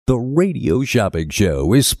The Radio Shopping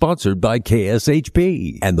Show is sponsored by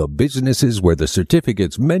KSHP and the businesses where the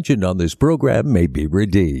certificates mentioned on this program may be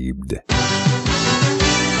redeemed.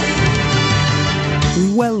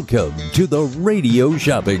 Welcome to the Radio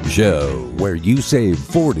Shopping Show, where you save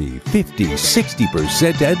 40, 50,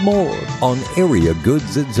 60% and more on area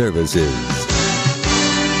goods and services.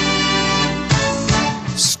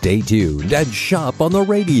 Stay tuned and shop on the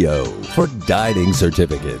radio for dining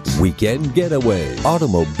certificates, weekend getaway,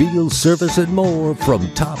 automobile service, and more from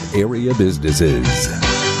top area businesses.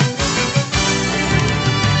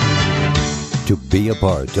 To be a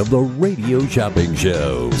part of the Radio Shopping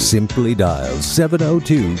Show, simply dial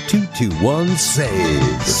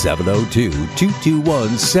 702-221-SAVE,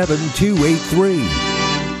 702-221-7283.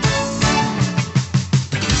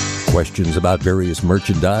 Questions about various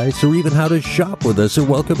merchandise or even how to shop with us are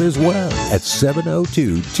welcome as well at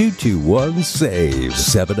 702-221-SAVE,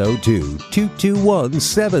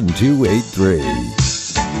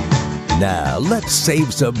 702-221-7283. Now, let's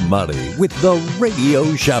save some money with the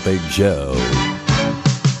Radio Shopping Show.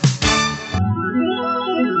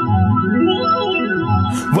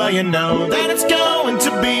 Well, you know that it's going to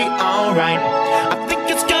be alright. I think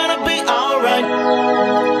it's gonna be alright.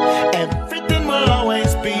 Everything will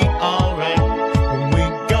always be alright when we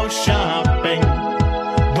go shopping.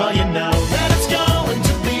 Well, you know that it's going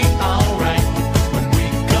to be alright when we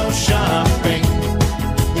go shopping.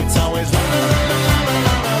 It's always let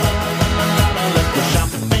the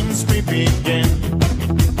shopping spree begin.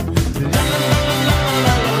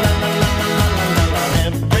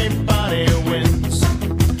 Everybody wins,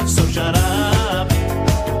 so shut up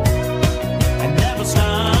and never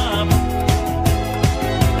stop.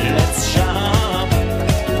 Let's shop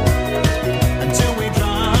until we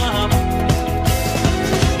drop.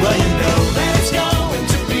 Well, you know that it's going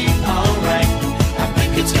to be alright. I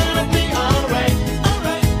think it's gonna be alright,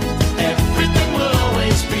 alright. Everything will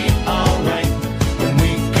always be alright when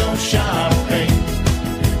we go shopping.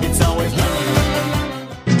 It's always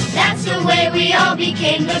That's the way we all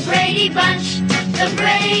became the Brady Bunch. The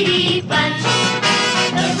Brady Bunch.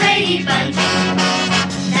 The Brady Bunch.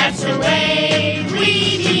 That's the way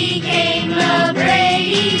we became the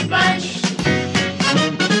Brady Bunch.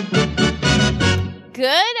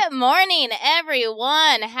 Good morning,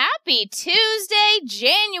 everyone. Happy Tuesday,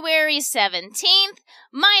 January 17th.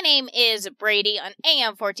 My name is Brady on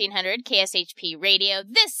AM 1400 KSHP Radio.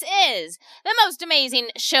 This is the most amazing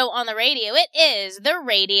show on the radio. It is the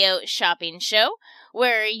Radio Shopping Show,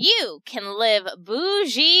 where you can live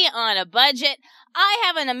bougie on a budget. I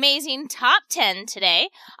have an amazing top 10 today.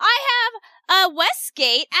 I have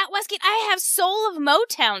Westgate. At Westgate, I have Soul of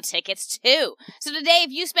Motown tickets, too. So today,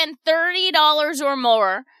 if you spend $30 or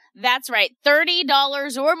more, that's right,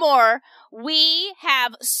 $30 or more, we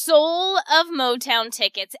have Soul of Motown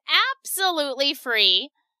tickets absolutely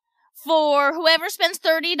free for whoever spends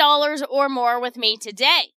 $30 or more with me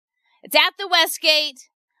today. It's at the Westgate,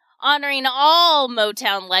 honoring all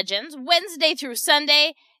Motown legends, Wednesday through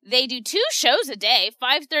Sunday. They do 2 shows a day,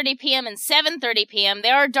 5:30 p.m. and 7:30 p.m. They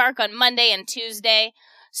are dark on Monday and Tuesday.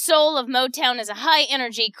 Soul of Motown is a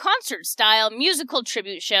high-energy, concert-style musical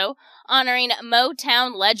tribute show honoring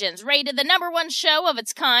Motown legends, rated the #1 show of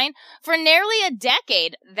its kind for nearly a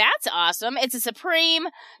decade. That's awesome. It's a supreme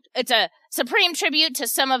tribute to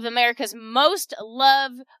some of America's most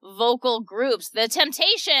loved vocal groups: the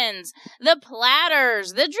Temptations, the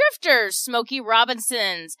Platters, the Drifters, Smokey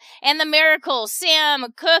Robinsons, and the Miracles,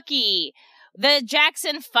 Sam Cooke, the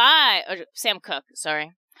Jackson 5, Sam Cooke,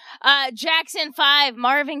 sorry. Jackson 5,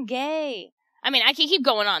 Marvin Gaye. I mean, I can keep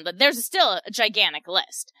going on, but there's still a gigantic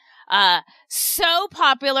list. So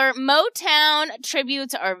popular. Motown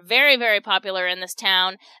tributes are very, very popular in this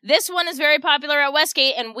town. This one is very popular at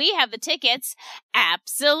Westgate, and we have the tickets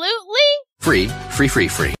absolutely Free.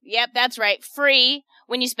 Yep, that's right. Free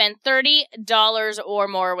when you spend $30 or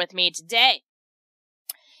more with me today.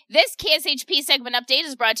 This KSHP segment update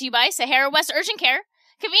is brought to you by Sahara West Urgent Care,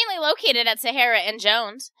 conveniently located at Sahara and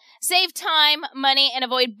Jones. Save time, money, and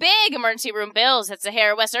avoid big emergency room bills at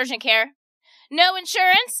Sahara West Urgent Care. No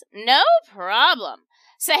insurance? No problem.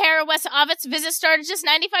 Sahara West office visits start at just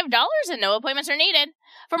 $95 and no appointments are needed.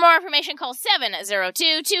 For more information, call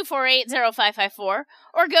 702-248-0554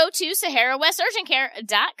 or go to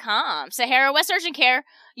SaharaWestUrgentCare.com. Sahara West Urgent Care,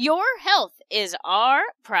 your health is our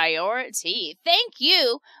priority. Thank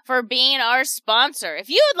you for being our sponsor. If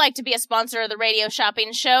you would like to be a sponsor of the Radio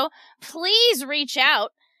Shopping Show, please reach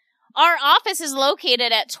out. Our office is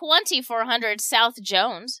located at 2400 South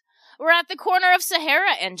Jones. We're at the corner of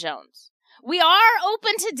Sahara and Jones. We are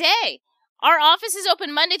open today. Our office is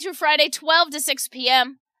open Monday through Friday, 12 to 6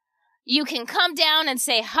 p.m. You can come down and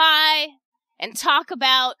say hi and talk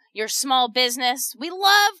about your small business. We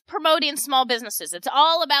love promoting small businesses. It's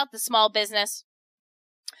all about the small business.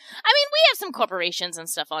 I mean, we have some corporations and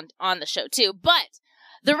stuff on the show too, but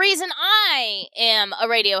the reason I am a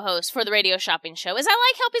radio host for the Radio Shopping Show is I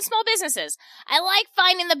like helping small businesses. I like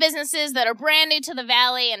finding the businesses that are brand new to the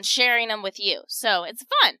Valley and sharing them with you. So it's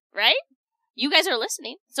fun, right? You guys are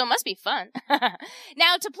listening, so it must be fun.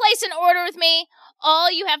 Now, to place an order with me,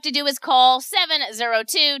 all you have to do is call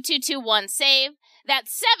 702-221-SAVE.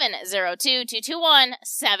 That's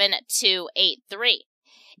 702-221-7283.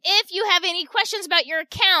 If you have any questions about your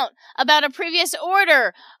account, about a previous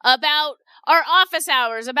order, about our office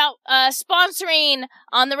hours, about sponsoring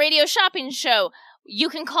on the Radio Shopping Show, you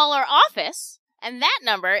can call our office, and that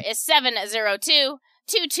number is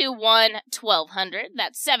 702-221-1200.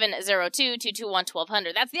 That's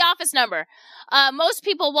 702-221-1200. That's the office number. Most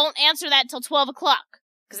people won't answer that till 12 o'clock,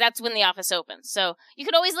 because that's when the office opens. So you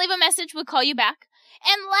can always leave a message. We'll call you back.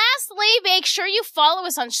 And lastly, make sure you follow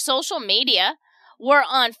us on social media. We're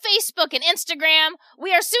on Facebook and Instagram.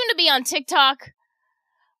 We are soon to be on TikTok.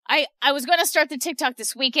 I was going to start the TikTok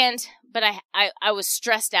this weekend, but I was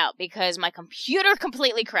stressed out because my computer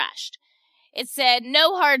completely crashed. It said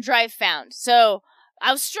no hard drive found. So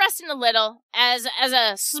I was stressing a little as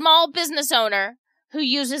a small business owner who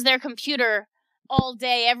uses their computer all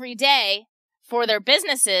day, every day for their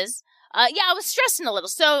businesses. I was stressing a little.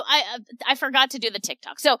 So I forgot to do the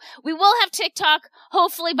TikTok. So we will have TikTok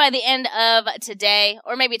hopefully by the end of today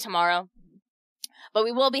or maybe tomorrow. But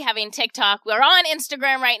we will be having TikTok. We're on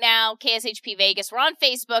Instagram right now, KSHP Vegas. We're on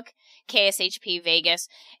Facebook, KSHP Vegas.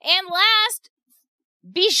 And last,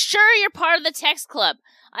 be sure you're part of the text club.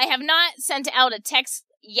 I have not sent out a text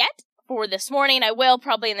yet for this morning. I will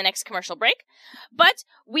probably in the next commercial break. But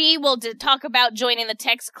we will talk about joining the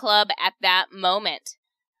text club at that moment.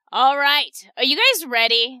 All right. Are you guys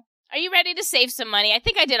ready? Are you ready to save some money? I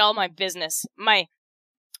think I did all my business, my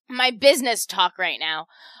business talk right now.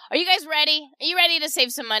 Are you guys ready? Are you ready to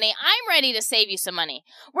save some money? I'm ready to save you some money.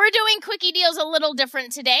 We're doing quickie deals a little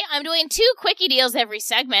different today. I'm doing 2 quickie deals every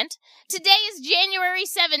segment. Today is January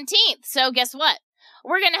 17th, so guess what?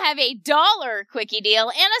 We're going to have a $1 quickie deal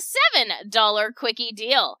and a $7 quickie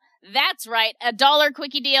deal. That's right, a $1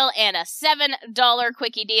 quickie deal and a $7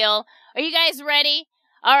 quickie deal. Are you guys ready?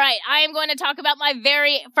 All right, I am going to talk about my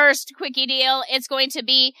very first quickie deal. It's going to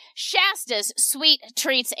be Shasta's Sweet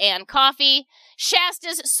Treats and Coffee.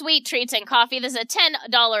 Shasta's Sweet Treats and Coffee. This is a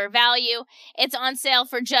 $10 value. It's on sale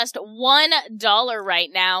for just $1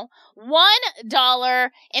 right now. $1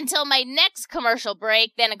 until my next commercial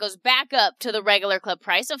break. Then it goes back up to the regular club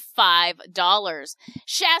price of $5.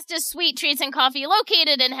 Shasta's Sweet Treats and Coffee,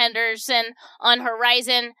 located in Henderson on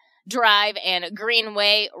Horizon Drive and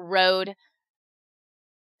Greenway Road.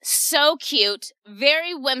 So cute,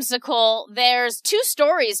 very whimsical. There's 2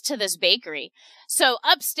 stories to this bakery. So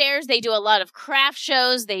upstairs, they do a lot of craft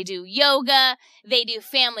shows. They do yoga. They do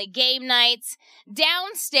family game nights.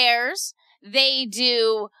 Downstairs, they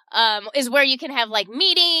do, is where you can have like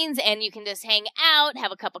meetings and you can just hang out,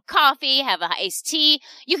 have a cup of coffee, have a iced tea.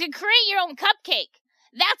 You can create your own cupcake.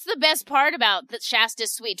 That's the best part about the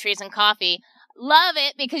Shasta's Sweet Treats and Coffee. Love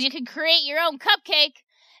it because you can create your own cupcake.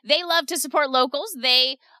 They love to support locals.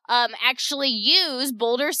 They actually use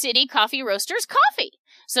Boulder City Coffee Roasters coffee.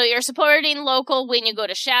 So you're supporting local when you go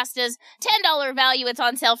to Shasta's. $10 value. It's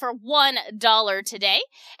on sale for $1 today.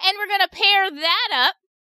 And we're going to pair that up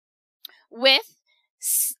with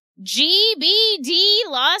GBD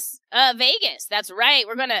Las Vegas. That's right.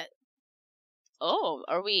 We're going to... Oh,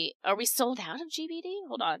 are we sold out of GBD?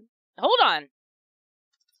 Hold on.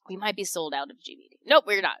 We might be sold out of GBD. Nope,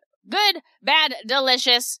 we're not. Good, bad,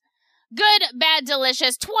 delicious. Good, bad,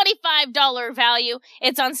 delicious. $25 value.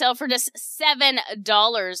 It's on sale for just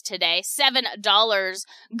 $7 today. $7.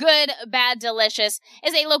 Good, bad, delicious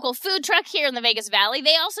is a local food truck here in the Vegas Valley.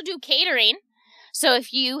 They also do catering. So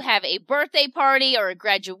if you have a birthday party or a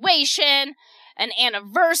graduation, an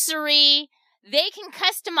anniversary, they can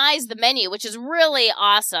customize the menu, which is really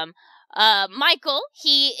awesome. Michael,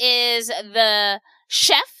 he is the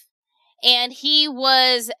chef. And he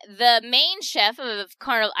was the main chef of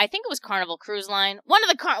Carnival. I think it was Carnival Cruise Line. One of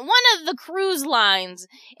the cruise lines,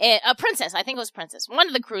 Princess. I think it was Princess. One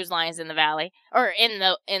of the cruise lines in the Valley or in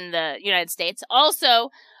the United States.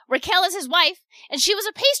 Also, Raquel is his wife, and she was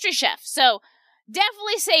a pastry chef. So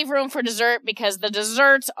definitely save room for dessert because the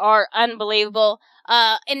desserts are unbelievable.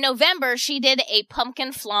 In November, she did a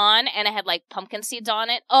pumpkin flan, and it had like pumpkin seeds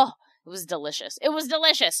on it. Oh, it was delicious. It was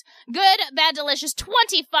delicious. Good, bad, delicious,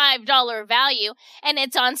 $25 value, and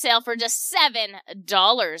it's on sale for just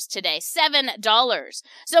 $7 today. $7.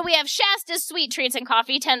 So we have Shasta's Sweet Treats and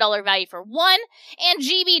Coffee, $10 value for one, and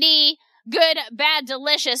GBD, good, bad,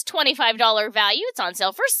 delicious, $25 value. It's on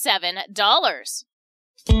sale for $7.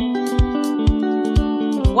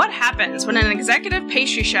 What happens when an executive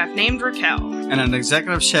pastry chef named Raquel and an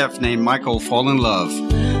executive chef named Michael fall in love?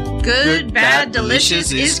 Good, Bad,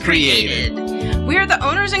 Delicious is created. We are the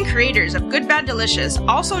owners and creators of Good, Bad, Delicious,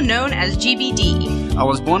 also known as GBD. I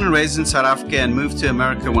was born and raised in South Africa and moved to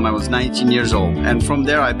America when I was 19 years old. And from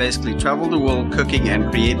there, I basically traveled the world cooking and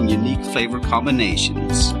creating unique flavor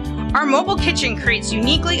combinations. Our mobile kitchen creates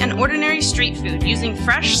uniquely unordinary street food using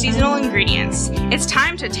fresh seasonal ingredients. It's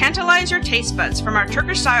time to tantalize your taste buds from our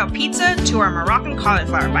Turkish-style pizza to our Moroccan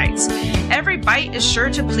cauliflower bites. Every bite is sure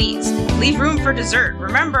to please. Leave room for dessert.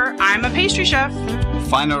 Remember, I'm a pastry chef.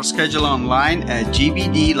 Find our schedule online at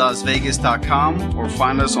gbdlasvegas.com or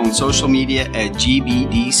find us on social media at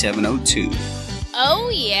gbd702. Oh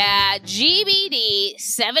yeah, GBD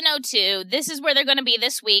 702. This is where they're going to be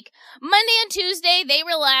this week. Monday and Tuesday, they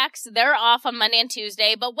relax. They're off on Monday and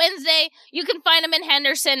Tuesday. But Wednesday, you can find them in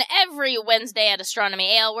Henderson every Wednesday at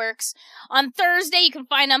Astronomy Ale Works. On Thursday, you can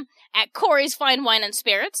find them at Corey's Fine Wine and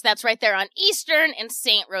Spirits. That's right there on Eastern and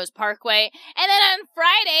St. Rose Parkway. And then on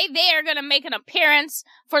Friday, they are going to make an appearance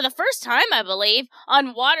for the first time, I believe,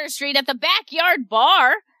 on Water Street at the Backyard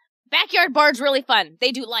Bar. Backyard Bar's really fun.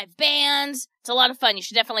 They do live bands. It's a lot of fun. You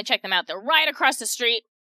should definitely check them out. They're right across the street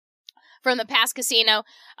from the Pass Casino.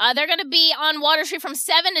 They're going to be on Water Street from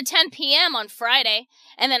 7 to 10 p.m. on Friday.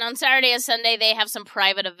 And then on Saturday and Sunday, they have some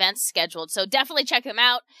private events scheduled. So definitely check them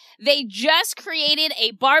out. They just created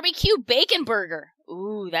a barbecue bacon burger.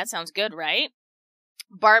 Ooh, that sounds good, right?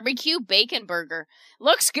 Barbecue bacon burger.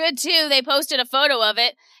 Looks good, too. They posted a photo of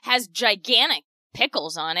it. Has gigantic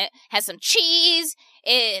pickles on it. Has some cheese.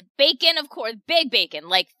 Bacon, of course, big bacon,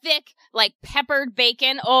 like thick, like peppered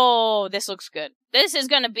bacon. Oh, this looks good. This is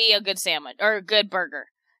going to be a good sandwich, or a good burger.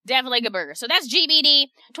 Definitely a good burger. So that's GBD,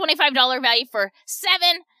 $25 value for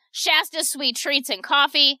 7 Shasta Sweet Treats and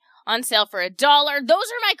Coffee, on sale for $1. Those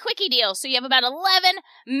are my quickie deals, so you have about 11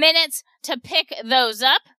 minutes to pick those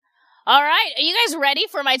up. All right, are you guys ready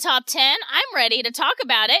for my top 10? I'm ready to talk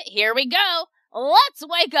about it. Here we go. Let's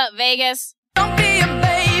wake up, Vegas. Don't be a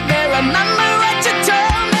baby, remember what you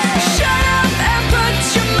told me. Shut up and put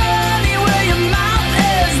your money where your mouth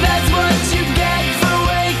is. That's what you get for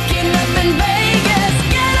waking up in Vegas.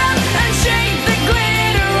 Get up and shake the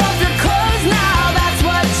glitter off your clothes now. That's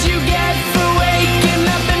what you get for waking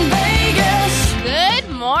up in Vegas.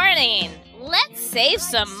 Good morning. Let's save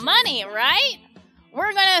some money, right?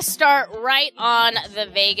 We're gonna start right on the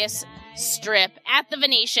Vegas Strip at the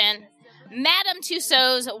Venetian. Madame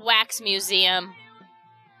Tussauds Wax Museum.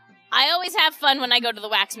 I always have fun when I go to the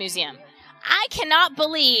Wax Museum. I cannot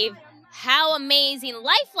believe how amazing,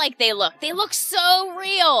 lifelike they look. They look so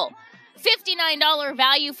real. $59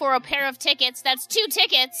 value for a pair of tickets. That's 2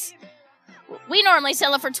 tickets. We normally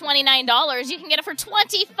sell it for $29. You can get it for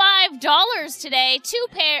 $25 today. 2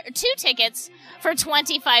 tickets for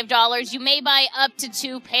 $25. You may buy up to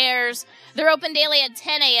 2 pairs. They're open daily at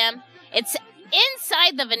 10 a.m. It's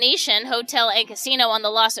inside the Venetian Hotel and Casino on the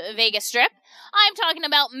Las Vegas Strip. I'm talking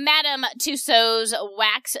about Madame Tussauds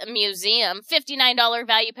Wax Museum. $59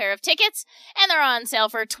 value pair of tickets, and they're on sale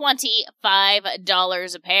for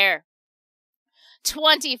 $25 a pair.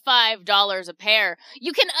 $25 a pair.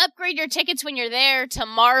 You can upgrade your tickets when you're there to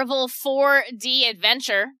Marvel 4D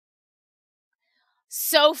Adventure.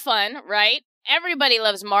 So fun, right? Everybody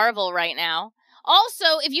loves Marvel right now.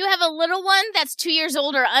 Also, if you have a little one that's 2 years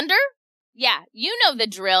old or under, yeah, you know the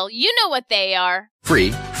drill. You know what they are.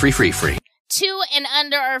 Free. 2 and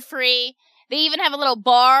under are free. They even have a little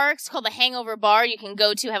bar. It's called the Hangover Bar. You can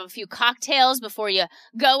go to have a few cocktails before you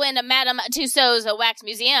go into Madame Tussauds Wax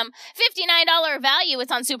Museum. $59 value.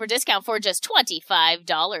 It's on super discount for just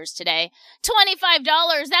 $25 today.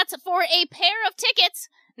 $25. That's for a pair of tickets.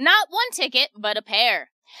 Not 1 ticket, but a pair.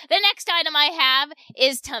 The next item I have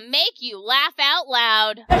is to make you laugh out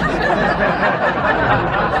loud.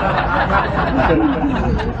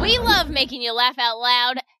 We love making you laugh out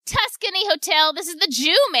loud. Tuscany Hotel. This is the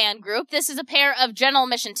Jew Man Group. This is a pair of general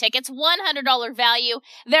admission tickets. $100 value.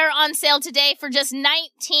 They're on sale today for just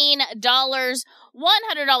 $19.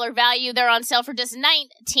 $100 value. They're on sale for just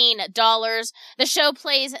 $19. The show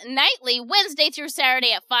plays nightly, Wednesday through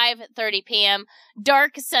Saturday at 5:30 p.m.,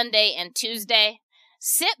 dark Sunday and Tuesday.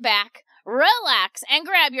 Sit back, relax, and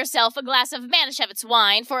grab yourself a glass of Manischewitz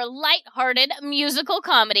wine for a light-hearted musical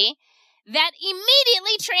comedy. that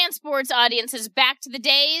immediately transports audiences back to the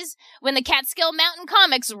days when the Catskill Mountain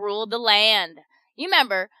comics ruled the land. You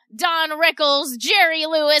remember Don Rickles, Jerry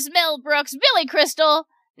Lewis, Mel Brooks, Billy Crystal.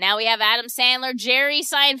 Now we have Adam Sandler, Jerry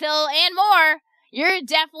Seinfeld, and more. You're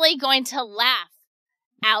definitely going to laugh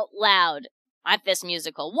out loud at this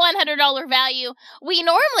musical. $100 value. We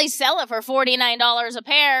normally sell it for $49 a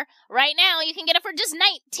pair. Right now, you can get it for just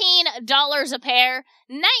 $19 a pair.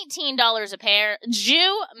 $19 a pair.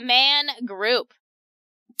 Jew Man Group.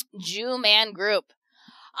 Jew Man Group.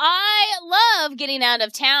 I love getting out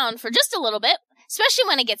of town for just a little bit, especially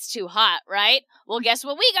when it gets too hot, right? Well, guess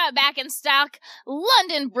what we got back in stock?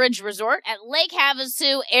 London Bridge Resort at Lake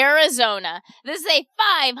Havasu, Arizona. This is a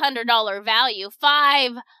 $500 value.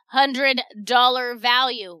 $500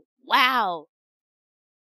 value. Wow.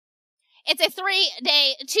 It's a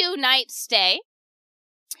 3-day, 2-night stay.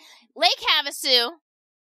 Lake Havasu,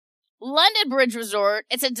 London Bridge Resort.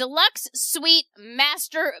 It's a deluxe suite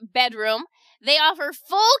master bedroom. They offer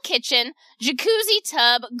full kitchen, jacuzzi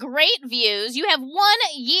tub, great views. You have 1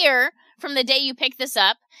 year from the day you pick this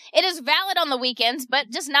up. It is valid on the weekends,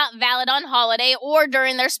 but just not valid on holiday or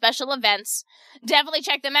during their special events. Definitely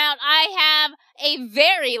check them out. I have a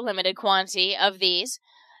very limited quantity of these.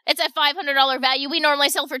 It's a $500 value. We normally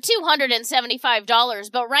sell for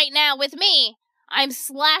 $275, but right now with me, I'm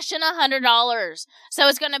slashing $100. So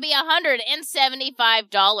it's going to be $175.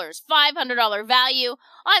 $500 value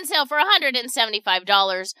on sale for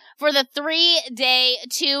 $175 for the 3-day,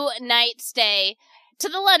 2-night stay to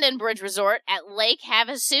the London Bridge Resort at Lake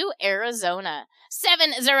Havasu, Arizona.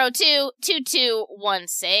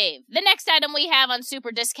 702-221-SAVE. The next item we have on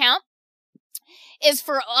super discount is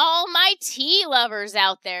for all my tea lovers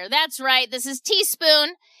out there. That's right. This is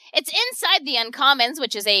Teaspoon. It's inside the Uncommons,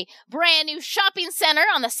 which is a brand new shopping center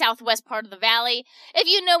on the southwest part of the valley. If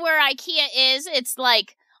you know where IKEA is, it's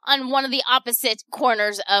like on one of the opposite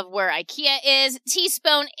corners of where IKEA is.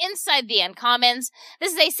 Teaspoon inside the Uncommons.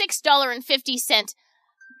 This is a $6.50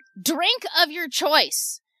 drink of your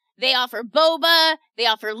choice. They offer boba, they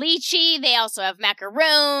offer lychee, they also have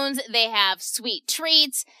macaroons, they have sweet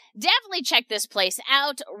treats. Definitely check this place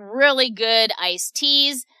out. Really good iced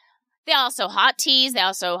teas. They also hot teas. They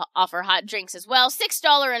also offer hot drinks as well.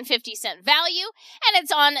 $6.50 value, and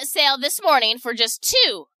it's on sale this morning for just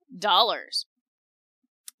 $2.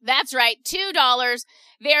 That's right, $2.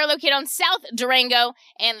 They are located on South Durango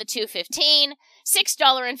and the 215.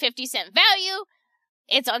 $6.50 value.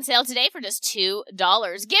 It's on sale today for just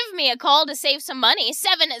 $2. Give me a call to save some money.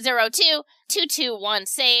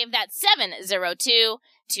 702-221-SAVE. That's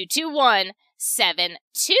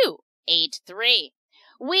 702-221-7283.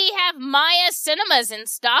 We have Maya Cinemas in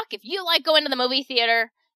stock. If you like going to the movie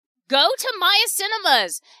theater, go to Maya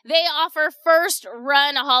Cinemas. They offer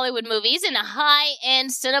first-run Hollywood movies in a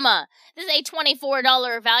high-end cinema. This is a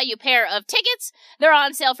 $24 value pair of tickets. They're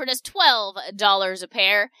on sale for just $12 a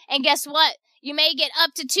pair. And guess what? You may get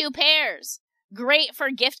up to 2 pairs. Great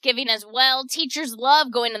for gift giving as well. Teachers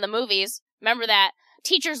love going to the movies. Remember that.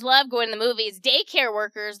 Teachers love going to the movies. Daycare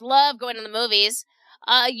workers love going to the movies.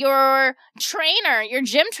 Your trainer, your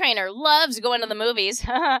gym trainer loves going to the movies.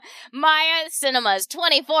 Maya Cinemas,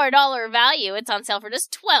 $24 value. It's on sale for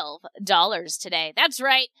just $12 today. That's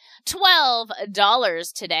right,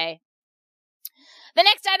 $12 today. The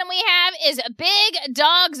next item we have is Big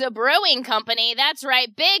Dogs Brewing Company. That's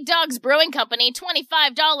right, Big Dogs Brewing Company,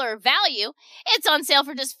 $25 value. It's on sale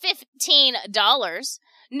for just $15.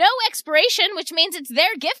 No expiration, which means it's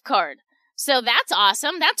their gift card. So that's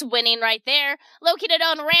awesome. That's winning right there. Located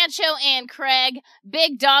on Rancho and Craig,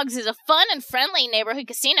 Big Dogs is a fun and friendly neighborhood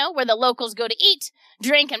casino where the locals go to eat,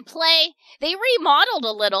 drink, and play. They remodeled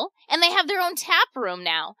a little, and they have their own tap room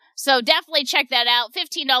now. So definitely check that out.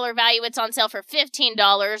 $15 value. It's on sale for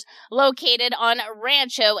 $15. Located on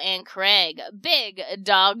Rancho and Craig, Big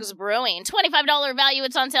Dogs Brewing. $25 value.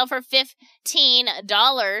 It's on sale for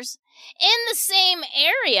 $15. In the same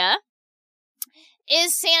area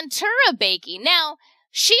is Santura Baking. Now,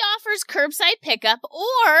 she offers curbside pickup,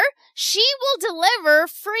 or she will deliver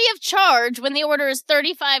free of charge when the order is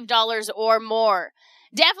 $35 or more.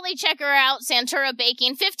 Definitely check her out, Santura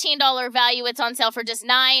Baking, $15 value. It's on sale for just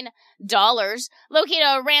 $9. Located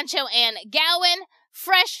at Rancho and Gowan,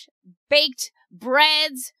 fresh baked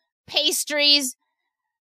breads, pastries.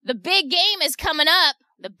 The big game is coming up.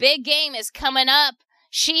 The big game is coming up.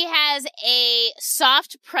 She has a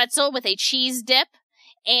soft pretzel with a cheese dip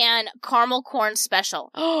and caramel corn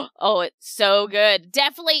special. Oh, it's so good.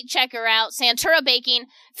 Definitely check her out. Santura Baking,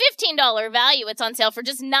 $15 value. It's on sale for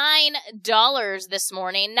just $9 this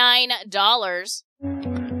morning. $9.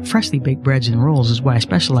 Freshly baked breads and rolls is what I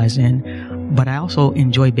specialize in. but I also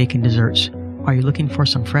enjoy baking desserts. Are you looking for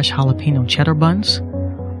some fresh jalapeno cheddar buns?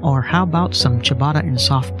 Or how about some ciabatta and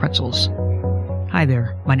soft pretzels? Hi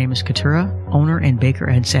there, my name is Katura, owner and baker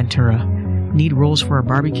at Santura. Need rolls for a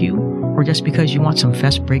barbecue? Or just because you want some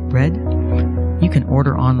fest break bread? You can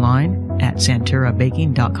order online at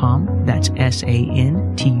santurabaking.com. That's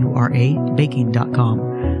SANTURA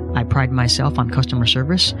baking.com. I pride myself on customer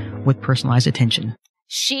service with personalized attention.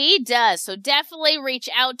 She does. So definitely reach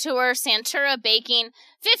out to her. Santura Baking,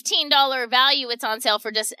 $15 value. It's on sale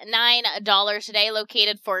for just $9 today.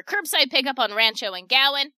 Located for curbside pickup on Rancho and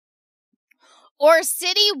Gowan. Or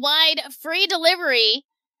citywide free delivery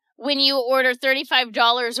when you order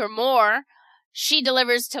 $35 or more. She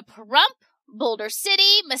delivers to Pahrump, Boulder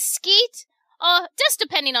City, Mesquite, just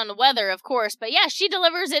depending on the weather, of course. But yeah, she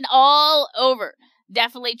delivers it all over.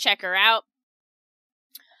 Definitely check her out.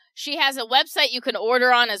 She has a website you can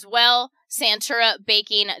order on as well,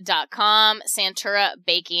 santurabaking.com,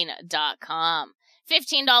 santurabaking.com.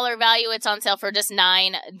 $15 value. It's on sale for just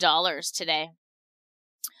 $9 today.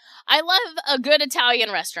 I love a good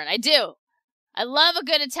Italian restaurant. I do. I love a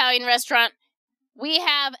good Italian restaurant. We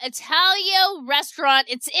have Italio Restaurant.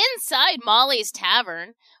 It's inside Molly's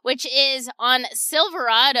Tavern, which is on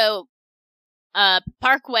Silverado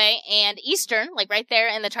Parkway and Eastern, like right there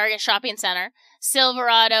in the Target Shopping Center.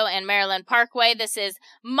 Silverado and Maryland Parkway. This is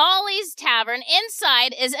Molly's Tavern.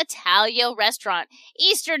 Inside is Italio Restaurant.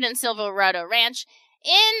 Eastern and Silverado Ranch.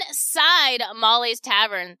 Inside Molly's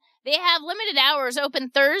Tavern, they have limited hours, open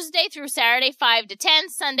Thursday through Saturday, 5 to 10,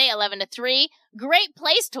 Sunday, 11 to 3. Great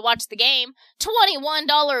place to watch the game.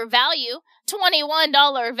 $21 value.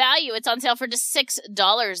 $21 value. It's on sale for just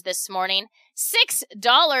 $6 this morning.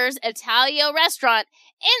 $6 Italio Restaurant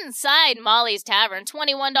inside Molly's Tavern.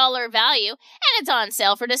 $21 value. And it's on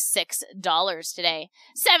sale for just $6 today.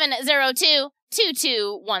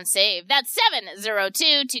 702-221-SAVE. That's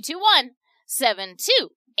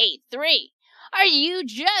 702-221-7283. Are you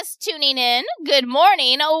just tuning in? Good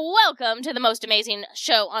morning. Welcome to the most amazing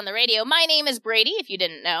show on the radio. My name is Brady, if you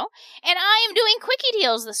didn't know, and I am doing quickie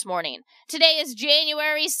deals this morning. Today is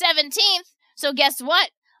January 17th, so guess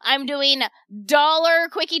what? I'm doing $1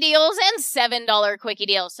 quickie deals and $7 quickie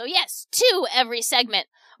deals. So yes, 2 every segment.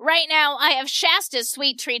 Right now, I have Shasta's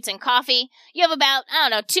Sweet Treats and Coffee. You have about,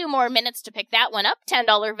 2 more minutes to pick that one up.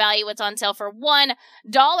 $10 value. It's on sale for $1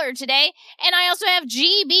 today. And I also have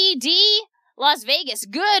GBD Las Vegas.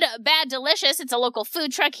 Good, Bad, Delicious. It's a local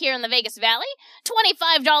food truck here in the Vegas Valley.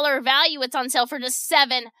 $25 value. It's on sale for just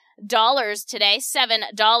 $7 today.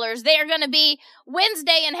 $7. They are going to be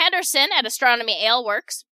Wednesday in Henderson at Astronomy Ale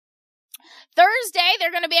Works. Thursday,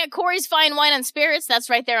 they're going to be at Corey's Fine Wine and Spirits. That's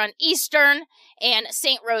right there on Eastern and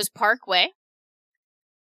St. Rose Parkway.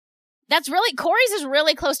 Corey's is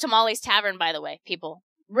really close to Molly's Tavern, by the way, people.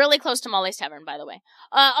 Really close to Molly's Tavern, by the way.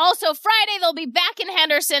 Also, Friday, they'll be back in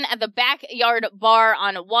Henderson at the Backyard Bar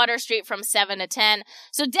on Water Street from 7 to 10.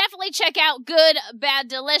 So definitely check out Good, Bad,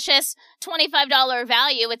 Delicious. $25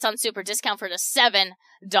 value. It's on super discount for just $7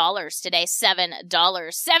 today. $7.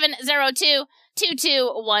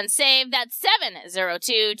 702-221-SAVE. That's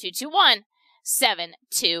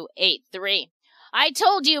 702-221-7283. I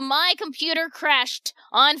told you my computer crashed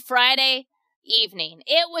on Friday evening.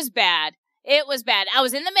 It was bad. It was bad. I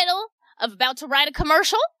was in the middle of about to write a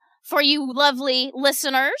commercial for you lovely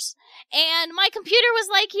listeners, and my computer was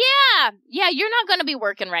like, yeah, you're not going to be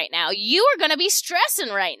working right now. You are going to be stressing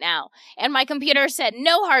right now. And my computer said,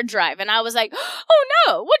 no hard drive. And I was like, oh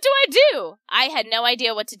no, what do I do? I had no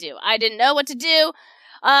idea what to do. I didn't know what to do.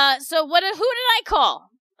 So who did I call?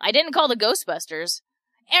 I didn't call the Ghostbusters.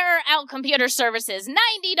 Error Out Computer Services,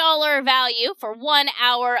 $90 value for 1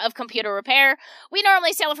 hour of computer repair. We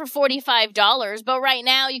normally sell it for $45, but right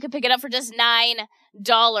now you can pick it up for just $9.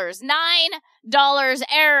 $9,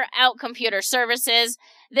 Error Out Computer Services.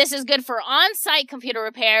 This is good for on-site computer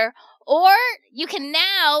repair, or you can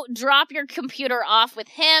now drop your computer off with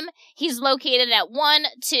him. He's located at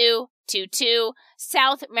 1222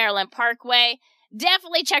 South Maryland Parkway.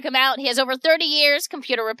 Definitely check him out. He has over 30 years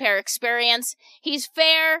computer repair experience. He's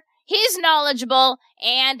fair, he's knowledgeable,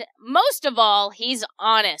 and most of all, he's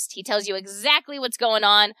honest. He tells you exactly what's going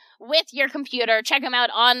on with your computer. Check him out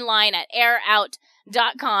online at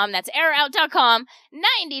airout.com. That's airout.com.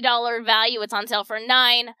 $90 value. It's on sale for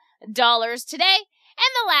 $9 today.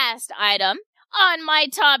 And the last item on my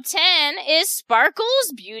top 10 is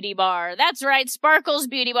Sparkles Beauty Bar. That's right, Sparkles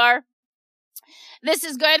Beauty Bar. This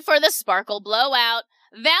is good for the sparkle blowout.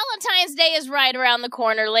 Valentine's Day is right around the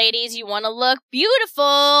corner, ladies. You want to look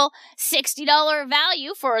beautiful. $60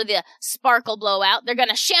 value for the Sparkle Blowout. They're going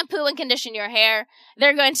to shampoo and condition your hair.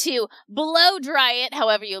 They're going to blow dry it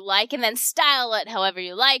however you like and then style it however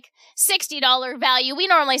you like. $60 value. We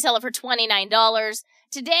normally sell it for $29.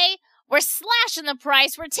 Today, we're slashing the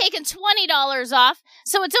price. We're taking $20 off.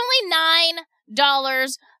 So it's only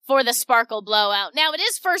 $9 for the Sparkle Blowout. Now, it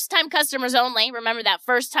is first-time customers only. Remember that,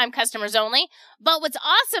 first-time customers only. But what's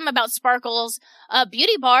awesome about Sparkle's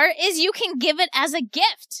Beauty Bar is you can give it as a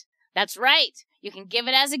gift. That's right. You can give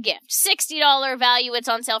it as a gift. $60 value. It's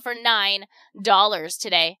on sale for $9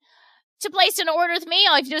 today. To place an order with me,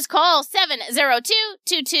 all you have to do is call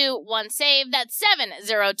 702-221-SAVE. That's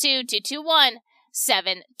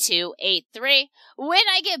 702-221-7283. When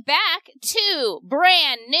I get back, 2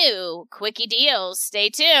 brand new quickie deals. Stay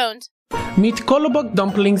tuned. Meet Kolobok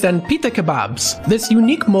dumplings and pita kebabs. This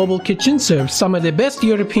unique mobile kitchen serves some of the best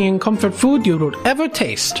European comfort food you would ever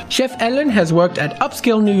taste. Chef Ellen has worked at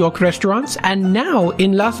upscale New York restaurants, and now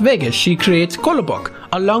in Las Vegas she creates Kolobok,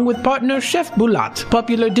 along with partner Chef Bulat.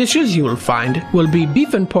 Popular dishes you will find will be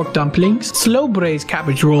beef and pork dumplings, slow braised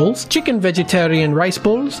cabbage rolls, chicken vegetarian rice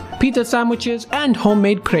bowls, pita sandwiches, and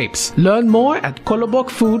homemade crepes. Learn more at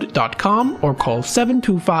kolobokfood.com or call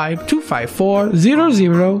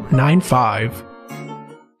 725-254-0095.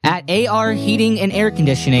 At AR Heating and Air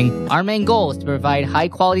Conditioning, our main goal is to provide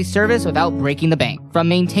high-quality service without breaking the bank. From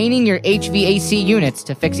maintaining your HVAC units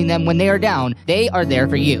to fixing them when they are down, they are there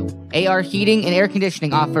for you. AR Heating and Air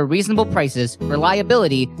Conditioning offer reasonable prices,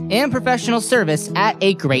 reliability, and professional service at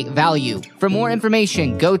a great value. For more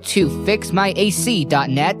information, go to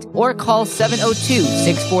fixmyac.net or call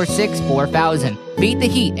 702-646-4000. Beat the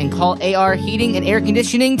heat and call AR Heating and Air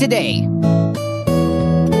Conditioning today.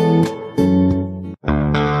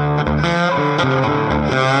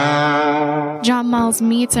 John Mull's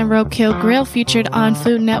Meats and Roadkill Grill featured on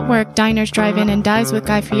Food Network, Diners, Drive-In, and Dives with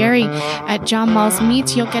Guy Fieri. At John Mull's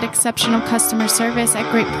Meats, you'll get exceptional customer service at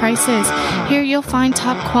great prices. Here you'll find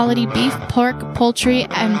top-quality beef, pork, poultry,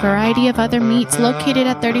 and variety of other meats located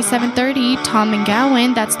at 3730 Tom and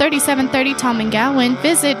Gowan. That's 3730 Tom and Gowan.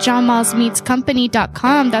 Visit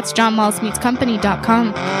johnmallsmeatscompany.com. That's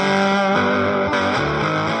johnmallsmeatscompany.com.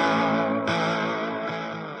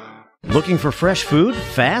 Looking for fresh food?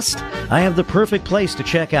 Fast? I have the perfect place to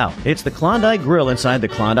check out. It's the Klondike Grill inside the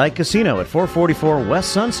Klondike Casino at 444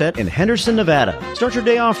 West Sunset in Henderson, Nevada. Start your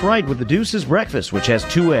day off right with the Deuce's Breakfast, which has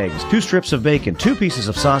 2 eggs, 2 strips of bacon, 2 pieces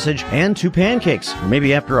of sausage, and 2 pancakes. Or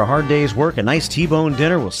maybe after a hard day's work, a nice T-bone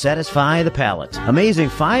dinner will satisfy the palate. Amazing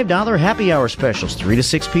 $5 happy hour specials, 3 to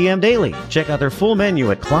 6 p.m. daily. Check out their full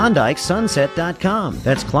menu at KlondikeSunset.com.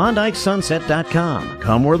 That's KlondikeSunset.com.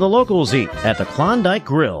 Come where the locals eat at the Klondike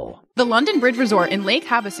Grill. The London Bridge Resort in Lake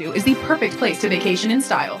Havasu is the perfect place to vacation in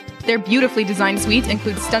style. Their beautifully designed suites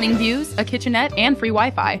include stunning views, a kitchenette, and free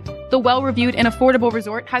Wi-Fi. The well-reviewed and affordable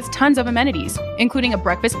resort has tons of amenities, including a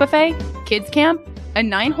breakfast buffet, kids camp, a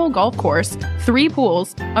 9-hole golf course, 3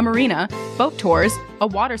 pools, a marina, boat tours, a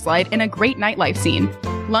water slide, and a great nightlife scene.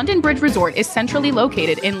 London Bridge Resort is centrally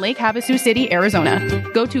located in Lake Havasu City, Arizona.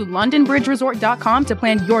 Go to londonbridgeresort.com to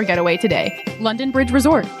plan your getaway today. London Bridge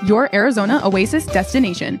Resort, your Arizona oasis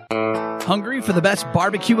destination. Hungry for the best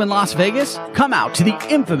barbecue in Las Vegas? Come out to the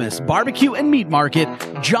infamous barbecue and meat market,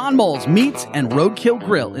 John Mull's Meats and Roadkill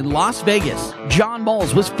Grill in Las Vegas. John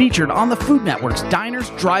Mull's was featured on the Food Network's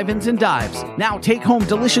Diners, Drive-Ins, and Dives. Now take home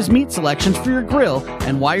delicious meat selections for your grill,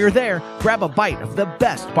 and while you're there, grab a bite of the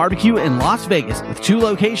best barbecue in Las Vegas. With 2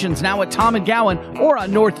 locations now at Tom and Gowan or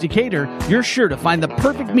on North Decatur, you're sure to find the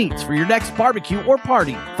perfect meats for your next barbecue or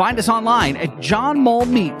party. Find us online at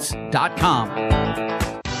johnmullmeats.com.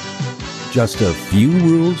 Just a few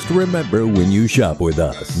rules to remember when you shop with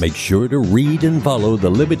us. Make sure to read and follow the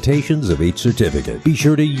limitations of each certificate. Be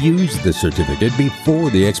sure to use the certificate before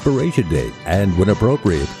the expiration date. And when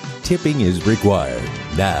appropriate, tipping is required.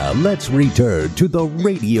 Now, let's return to the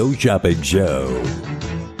Radio Shopping Show.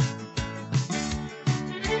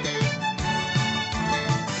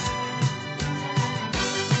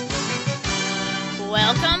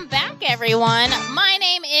 Welcome back, everyone. My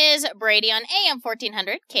name is Brady on AM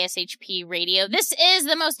 1400 KSHP Radio. This is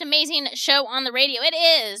the most amazing show on the radio. It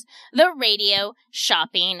is the Radio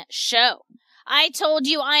Shopping Show. I told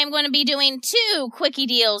you I am going to be doing 2 quickie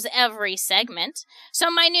deals every segment. So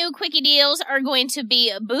my new quickie deals are going to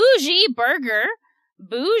be Bougie Burger.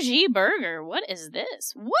 Bougie Burger. What is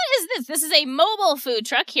this? What is this? This is a mobile food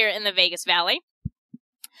truck here in the Vegas Valley.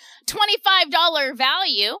 $25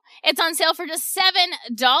 value. It's on sale for just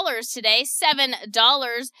 $7 today.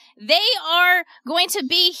 $7. They are going to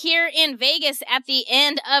be here in Vegas at the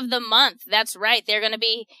end of the month. That's right. They're going to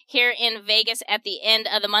be here in Vegas at the end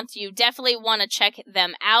of the month. You definitely want to check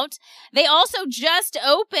them out. They also just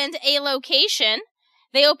opened a location.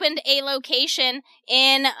 They opened a location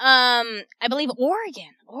in, I believe,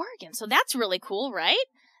 Oregon. So that's really cool, right?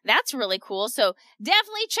 That's really cool. So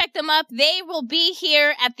definitely check them up. They will be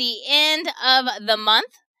here at the end of the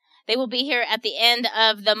month.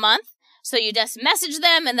 So you just message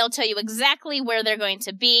them and they'll tell you exactly where they're going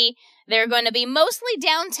to be. They're going to be mostly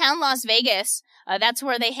downtown Las Vegas. That's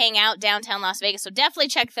where they hang out, downtown Las Vegas. So definitely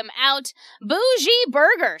check them out. Bougie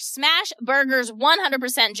Burger. Smash burgers,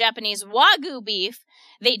 100% Japanese Wagyu beef.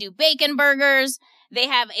 They do bacon burgers. They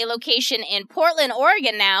have a location in Portland,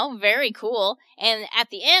 Oregon now. Very cool. And at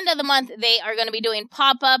the end of the month, they are going to be doing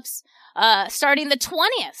pop-ups starting the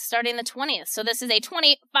 20th. So this is a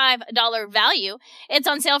 $25 value. It's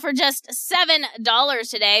on sale for just $7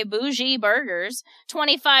 today. Bougie Burgers.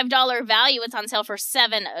 $25 value. It's on sale for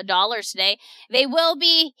 $7 today. They will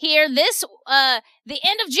be here the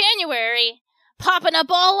end of January, popping up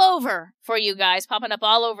all over for you guys. And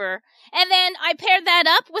then I paired that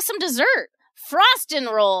up with some dessert.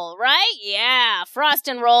 Frostin' Roll, right? Yeah,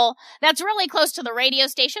 Frostin' Roll. That's really close to the radio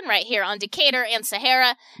station right here on Decatur and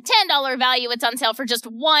Sahara. $10 value. It's on sale for just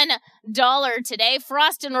 $1 today.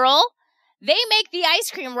 Frostin' Roll. They make the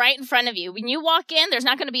ice cream right in front of you. When you walk in, there's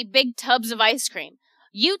not going to be big tubs of ice cream.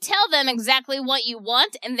 You tell them exactly what you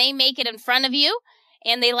want, and they make it in front of you,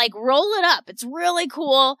 and they, roll it up. It's really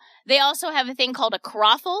cool. They also have a thing called a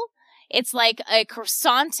croffle. It's like a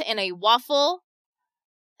croissant and a waffle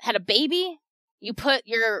had a baby. You put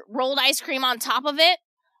your rolled ice cream on top of it.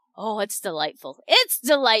 Oh, it's delightful.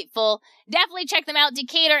 Definitely check them out.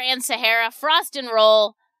 Decatur and Sahara. Frostin'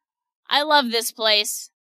 Roll. I love this place.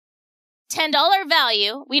 $10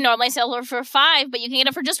 value. We normally sell it for $5, but you can get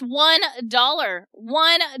it for just $1. $1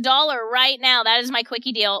 right now. That is my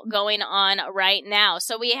quickie deal going on right now.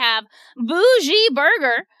 So we have Bougie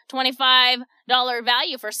Burger, $25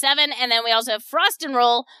 value for $7, and then we also have Frostin'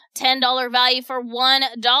 Roll, $10 value for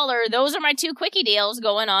 $1. Those are my two quickie deals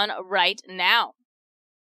going on right now.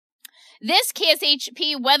 This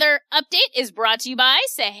KSHP weather update is brought to you by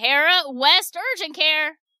Sahara West Urgent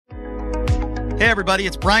Care. Hey everybody,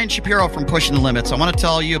 it's Brian Shapiro from Pushing the Limits. I want to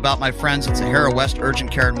tell you about my friends at Sahara West Urgent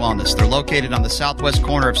Care and Wellness. They're located on the southwest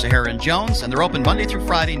corner of Sahara and Jones, and they're open Monday through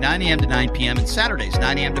Friday, 9 a.m. to 9 p.m., and Saturdays,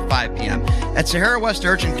 9 a.m. to 5 p.m. At Sahara West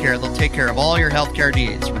Urgent Care, they'll take care of all your healthcare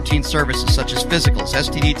needs, routine services such as physicals,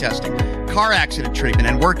 STD testing, car accident treatment,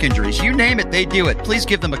 and work injuries. You name it, they do it. Please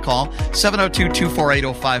give them a call,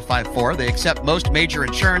 702-248-0554. They accept most major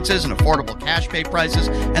insurances and affordable cash pay prices,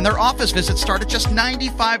 and their office visits start at just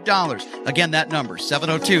 $95. Again, that number,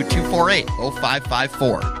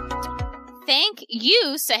 702-248-0554. Thank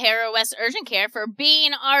you, Sahara West Urgent Care, for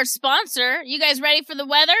being our sponsor. You guys ready for the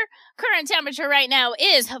weather? Current temperature right now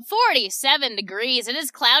is 47 degrees. It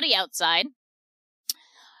is cloudy outside.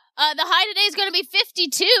 The high today is going to be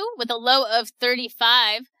 52 with a low of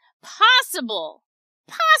 35. Possible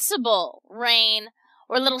rain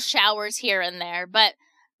or little showers here and there, but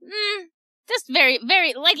just very,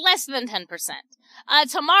 very, less than 10%.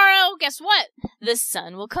 Tomorrow, guess what? The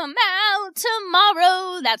sun will come out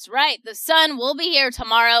tomorrow. That's right. The sun will be here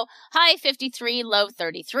tomorrow. High 53, low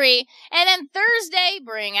 33. And then Thursday,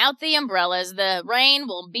 bring out the umbrellas. The rain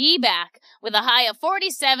will be back with a high of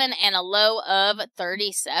 47 and a low of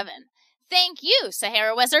 37. Thank you,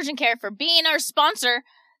 Sahara West Urgent Care, for being our sponsor.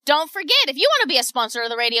 Don't forget, if you want to be a sponsor of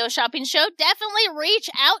the Radio Shopping Show, definitely reach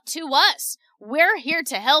out to us. We're here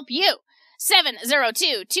to help you.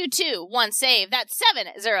 702-221-SAVE. That's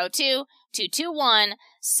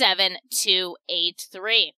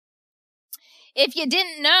 702-221-7283. If you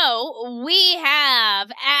didn't know, we have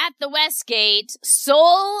at the Westgate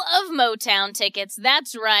Soul of Motown tickets.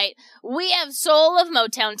 That's right. We have Soul of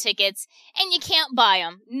Motown tickets, and you can't buy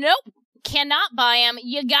them. Nope. Cannot buy them.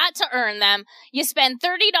 You got to earn them. You spend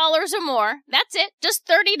 $30 or more. That's it. Just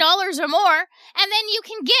 $30 or more. And then you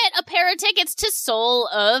can get a pair of tickets to Soul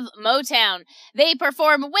of Motown. They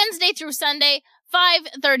perform Wednesday through Sunday,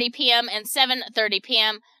 5:30 p.m. and 7:30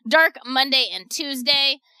 p.m. Dark Monday and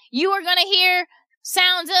Tuesday. You are going to hear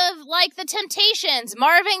sounds of like The Temptations,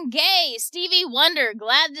 Marvin Gaye, Stevie Wonder,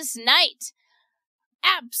 Gladys Knight.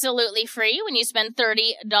 Absolutely free when you spend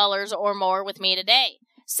 $30 or more with me today.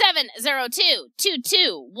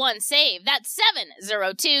 702-221-SAVE. That's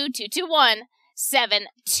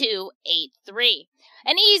 702-221-7283.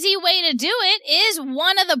 An easy way to do it is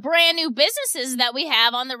one of the brand new businesses that we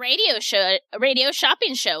have on the radio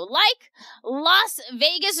shopping show, like Las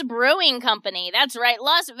Vegas Brewing Company. That's right,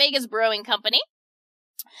 Las Vegas Brewing Company.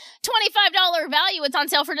 $25 value. It's on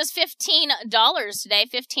sale for just $15 today.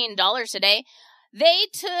 $15 today. They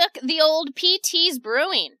took the old PT's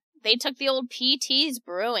Brewing.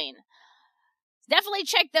 Definitely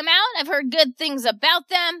check them out. I've heard good things about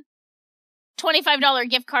them. $25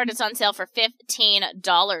 gift card is on sale for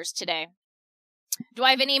 $15 today. Do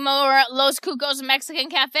I have any more Los Cucos Mexican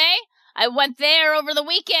Cafe? I went there over the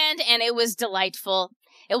weekend, and it was delightful.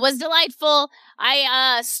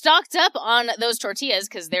 I stocked up on those tortillas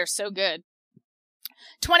because they're so good.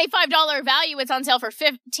 $25 value. It's on sale for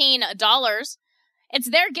 $15. It's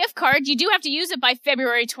their gift card. You do have to use it by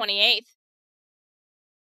February 28th.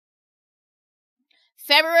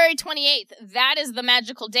 February 28th, that is the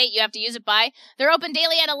magical date you have to use it by. They're open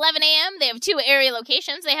daily at 11 a.m. They have 2 area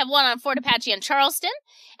locations. They have one on Fort Apache and Charleston,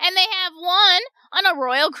 and they have one on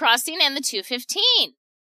Arroyo Crossing and the 215.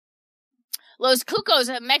 Los Cucos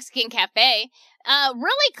Mexican Cafe,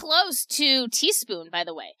 really close to Teaspoon, by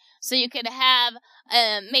the way. So you could have,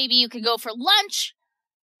 maybe you could go for lunch,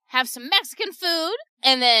 have some Mexican food,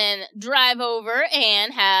 and then drive over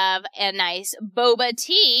and have a nice boba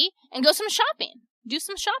tea and go some shopping. Do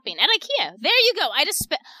some shopping at IKEA. There you go. I just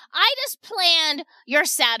planned your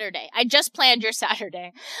Saturday.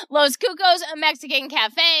 Los Cucos Mexican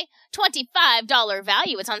Cafe, $25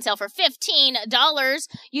 value. It's on sale for $15.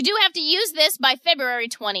 You do have to use this by February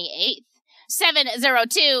 28th.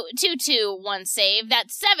 702-221-SAVE.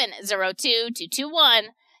 That's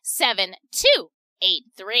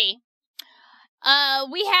 702-221-7283.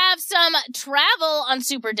 We have some travel on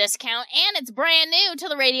super discount, and it's brand new to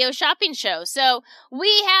the radio shopping show. So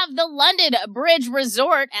we have the London Bridge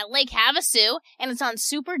Resort at Lake Havasu, and it's on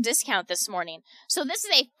super discount this morning. So this is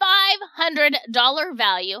a $500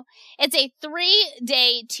 value. It's a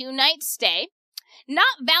 3-day, 2-night stay.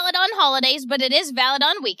 Not valid on holidays, but it is valid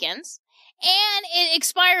on weekends. And it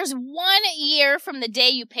expires 1 year from the day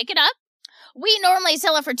you pick it up. We normally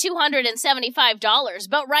sell it for $275,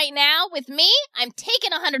 but right now, with me, I'm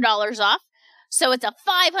taking $100 off, so it's a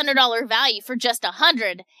 $500 value for just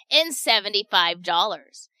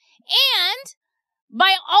 $175. And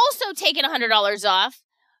by also taking $100 off,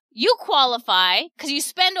 you qualify, because you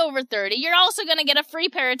spend over $30, you're also going to get a free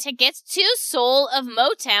pair of tickets to Soul of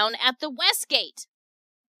Motown at the Westgate.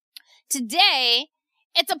 Today,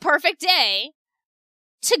 it's a perfect day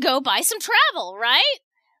to go buy some travel, right?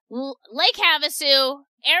 Lake Havasu,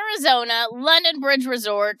 Arizona, London Bridge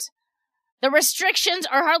Resort. The restrictions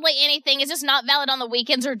are hardly anything. It's just not valid on the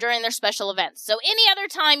weekends or during their special events. So any other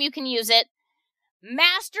time you can use it.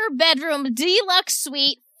 Master bedroom, deluxe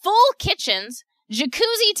suite, full kitchens,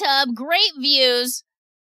 jacuzzi tub, great views.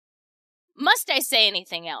 Must I say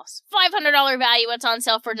anything else? $500 value. It's on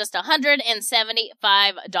sale for just $175.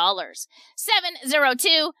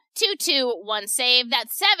 702-221-SAVE.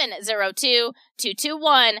 That's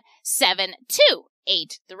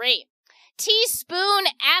 702-221-7283. Teaspoon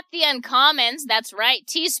at the Uncommons. That's right,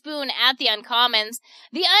 Teaspoon at the Uncommons.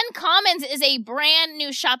 The Uncommons is a brand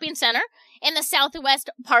new shopping center in the southwest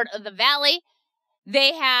part of the valley.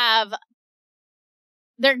 They're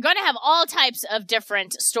going to have all types of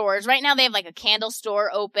different stores. Right now they have like a candle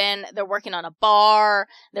store open. They're working on a bar.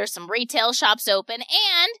 There's some retail shops open.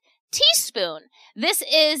 And Teaspoon. This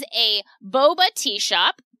is a boba tea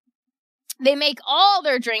shop. They make all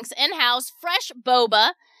their drinks in-house, fresh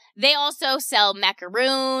boba. They also sell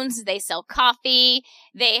macaroons. They sell coffee.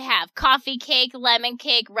 They have coffee cake, lemon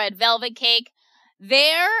cake, red velvet cake.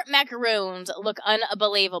 Their macaroons look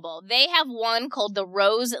unbelievable. They have one called the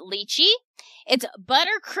Rose Lychee. It's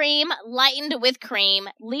buttercream lightened with cream,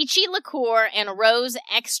 lychee liqueur, and rose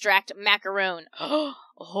extract macaroon.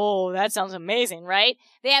 Oh, that sounds amazing, right?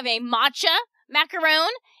 They have a matcha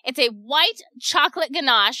macaroon. It's a white chocolate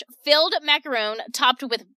ganache filled macaroon topped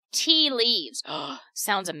with tea leaves.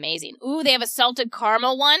 Sounds amazing. Ooh, they have a salted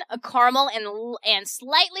caramel one, a caramel and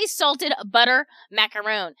slightly salted butter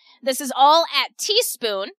macaroon. This is all at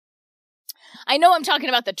Teaspoon. I know I'm talking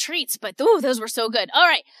about the treats, but ooh, those were so good. All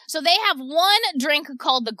right, so they have one drink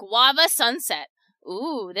called the Guava Sunset.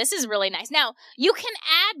 Ooh, this is really nice. Now, you can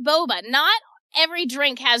add boba. Not every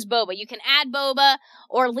drink has boba. You can add boba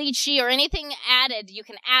or lychee or anything added. You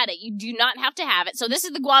can add it. You do not have to have it. So this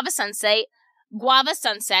is the Guava Sunset.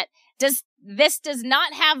 This does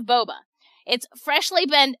not have boba. It's freshly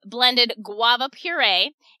blended guava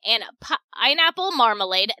puree and pineapple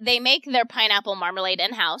marmalade. They make their pineapple marmalade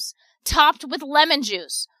in-house, topped with lemon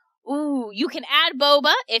juice. Ooh, you can add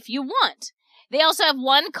boba if you want. They also have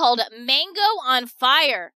one called Mango on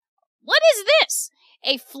Fire. What is this?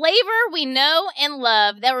 A flavor we know and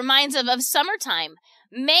love that reminds us of summertime.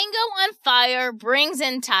 Mango on Fire brings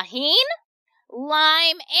in tahini,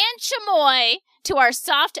 lime, and chamoy to our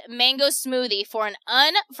soft mango smoothie for an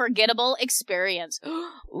unforgettable experience.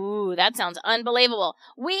 Ooh, that sounds unbelievable.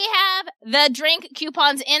 We have the drink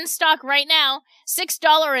coupons in stock right now,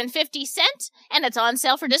 $6.50, and it's on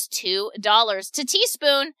sale for just $2. To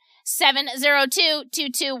Teaspoon,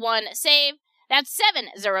 702-221-SAVE. That's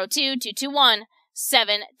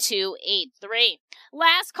 702-221-7283.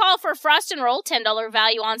 Last call for Frost and Roll, $10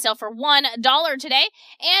 value on sale for $1 today.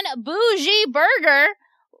 And Bougie Burger,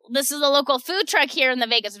 this is a local food truck here in the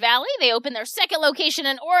Vegas Valley. They opened their second location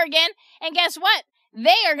in Oregon. And guess what?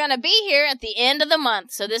 They are going to be here at the end of the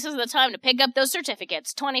month. So this is the time to pick up those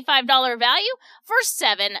certificates. $25 value for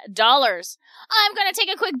 $7. I'm going to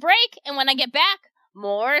take a quick break. And when I get back,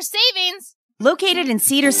 more savings. Located in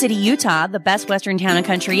Cedar City, Utah, the Best Western Town and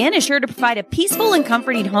Country Inn is sure to provide a peaceful and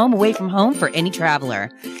comforting home away from home for any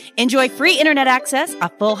traveler. Enjoy free internet access, a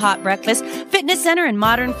full hot breakfast, fitness center, and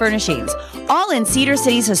modern furnishings. All in Cedar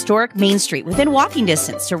City's historic Main Street, within walking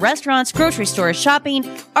distance to restaurants, grocery stores, shopping,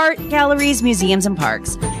 art, galleries, museums, and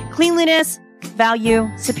parks. Cleanliness, value,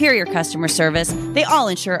 superior customer service, they all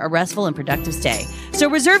ensure a restful and productive stay. So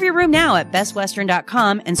reserve your room now at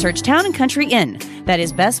bestwestern.com and search Town and Country Inn. That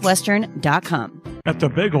is bestwestern.com. At the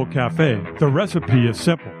Bagel Cafe, the recipe is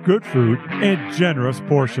simple, good food, and generous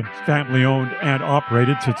portions. Family owned and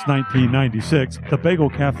operated since 1996, the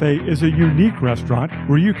Bagel Cafe is a unique restaurant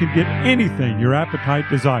where you can get anything your appetite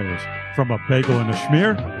desires. From a bagel and a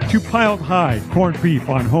schmear to piled high corned beef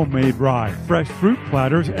on homemade rye, fresh fruit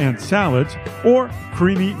platters and salads, or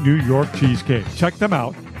creamy New York cheesecake. Check them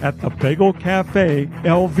out at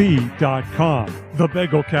thebagelcafeLV.com. The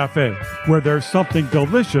Bagel Cafe, where there's something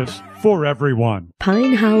delicious for everyone.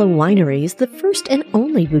 Pine Hollow Winery is the first and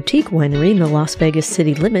only boutique winery in the Las Vegas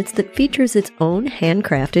city limits that features its own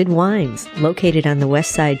handcrafted wines. Located on the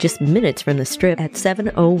west side, just minutes from the Strip at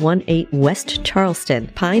 7018 West Charleston,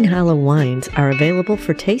 Pine Hollow wines are available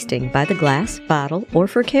for tasting by the glass, bottle, or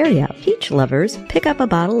for carryout. Peach lovers, pick up a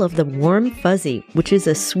bottle of the Warm Fuzzy, which is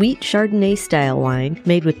a sweet Chardonnay-style wine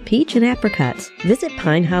made with peach and apricots. Visit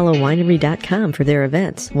PineHollowWinery.com for their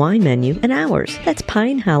events, wine menu, and hours. That's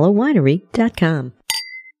PineHollowWinery.com.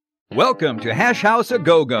 Welcome to Hash House A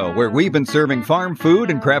Go-Go, where we've been serving farm food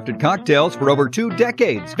and crafted cocktails for over 2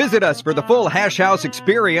 decades. Visit us for the full Hash House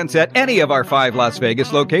experience at any of our 5 Las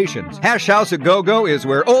Vegas locations. Hash House A Go-Go is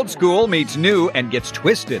where old school meets new and gets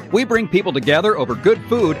twisted. We bring people together over good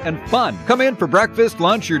food and fun. Come in for breakfast,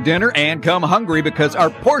 lunch, or dinner, and come hungry because our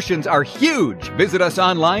portions are huge. Visit us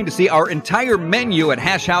online to see our entire menu at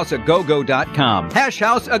hashhouseagogo.com. Hash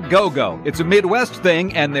House A Go-Go. It's a Midwest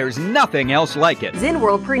thing, and there's nothing else like it. Zen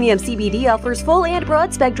World Premium CBD offers full and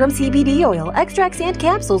broad spectrum CBD oil, extracts, and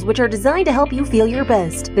capsules which are designed to help you feel your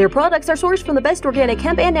best. Their products are sourced from the best organic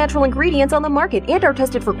hemp and natural ingredients on the market and are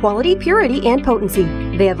tested for quality, purity, and potency.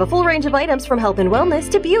 They have a full range of items from health and wellness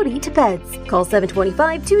to beauty to pets. Call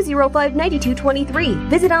 725-205-9223.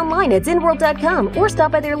 Visit online at zenworld.com or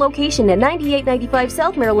stop by their location at 9895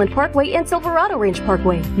 South Maryland Parkway and Silverado Range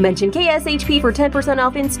Parkway. Mention KSHP for 10%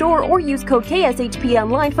 off in store or use code KSHP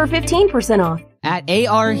online for 15% off. At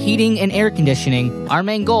AR Heating and Air Conditioning, our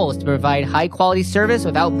main goal is to provide high-quality service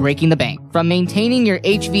without breaking the bank. From maintaining your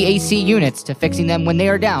HVAC units to fixing them when they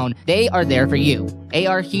are down, they are there for you.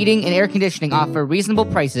 AR Heating and Air Conditioning offer reasonable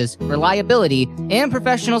prices, reliability, and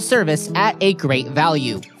professional service at a great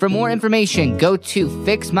value. For more information, go to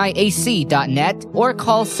fixmyac.net or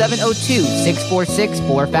call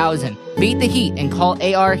 702-646-4000. Beat the heat and call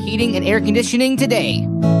AR Heating and Air Conditioning today.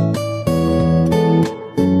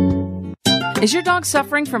 Is your dog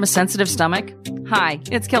suffering from a sensitive stomach? Hi,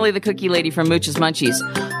 it's Kelly the Cookie Lady from Mooch's Munchies.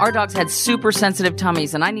 Our dogs had super sensitive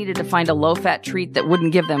tummies and I needed to find a low-fat treat that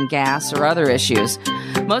wouldn't give them gas or other issues.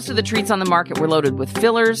 Most of the treats on the market were loaded with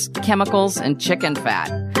fillers, chemicals, and chicken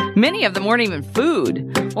fat. Many of them weren't even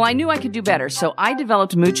food. Well, I knew I could do better, so I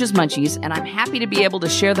developed Mooch's Munchies, and I'm happy to be able to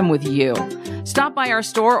share them with you. Stop by our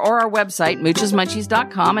store or our website,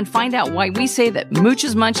 moochesmunchies.com, and find out why we say that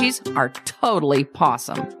Mooch's Munchies are totally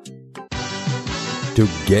pawsome. To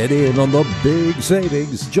get in on the big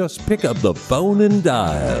savings, just pick up the phone and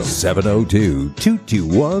dial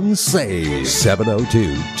 702-221-SAVE.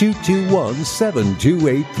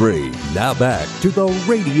 702-221-7283. Now back to the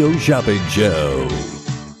Radio Shopping Show.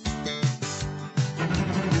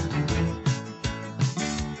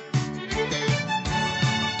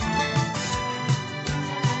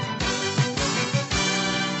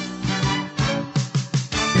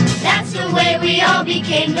 That's the the way we all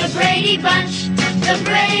became the Brady Bunch. The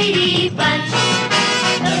Brady Bunch.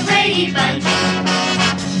 The Brady Bunch.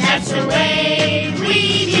 That's the way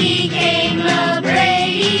we became the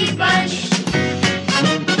Brady Bunch.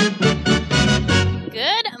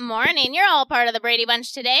 Good morning. You're all part of the Brady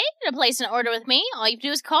Bunch today. To place an order with me, all you have to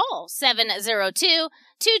do is call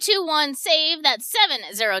 702-221-SAVE. That's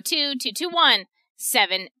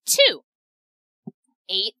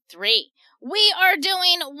 702-221-7283. We are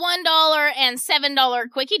doing $1 and $7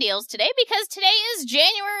 quickie deals today because today is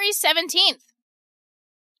January 17th.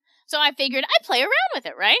 So I figured I'd play around with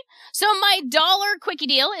it, right? So my dollar quickie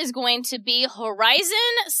deal is going to be Horizon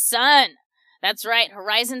Sun. That's right,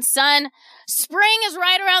 Horizon Sun. Spring is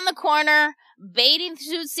right around the corner. Bathing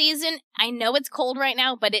suit season. I know it's cold right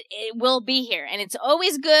now, but it will be here. And it's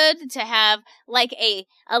always good to have like a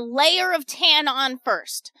layer of tan on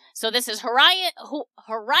first. So this is Horizon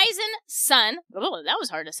Sun. Oh, that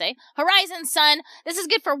was hard to say. Horizon Sun. This is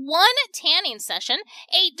good for one tanning session.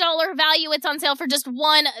 $8 value. It's on sale for just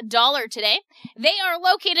 $1 today. They are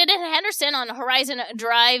located in Henderson on Horizon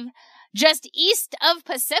Drive, just east of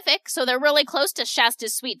Pacific, so they're really close to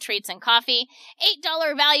Shasta's Sweet Treats and Coffee.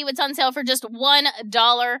 $8 value. It's on sale for just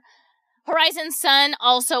 $1. Horizon Sun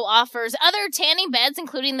also offers other tanning beds,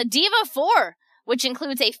 including the Diva 4, which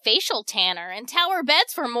includes a facial tanner, and Tower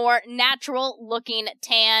Beds for more natural-looking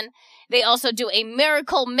tan. They also do a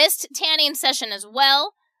Miracle Mist tanning session as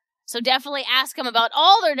well. So definitely ask them about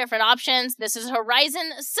all their different options. This is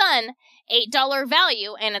Horizon Sun, $8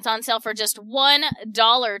 value, and it's on sale for just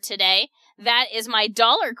 $1 today. That is my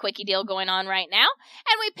dollar quickie deal going on right now.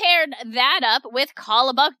 And we paired that up with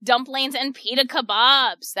Kalabuk dumplings and pita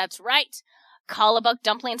kebabs. That's right. Kalabuk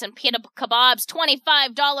dumplings and pita kebabs,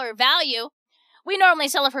 $25 value. We normally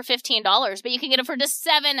sell it for $15, but you can get it for just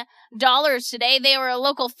 $7 today. They are a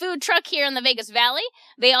local food truck here in the Vegas Valley.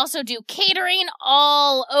 They also do catering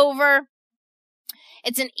all over.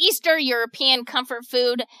 It's an Eastern European comfort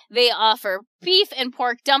food. They offer beef and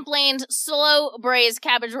pork dumplings, slow braised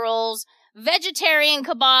cabbage rolls, vegetarian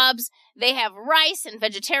kebabs. They have rice and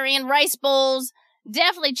vegetarian rice bowls.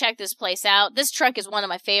 Definitely check this place out. This truck is one of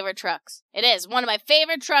my favorite trucks. It is one of my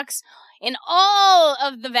favorite trucks in all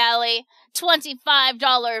of the valley.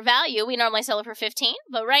 $25 value. We normally sell it for $15,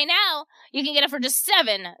 but right now you can get it for just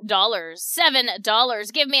 $7.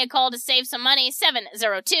 $7. Give me a call to save some money.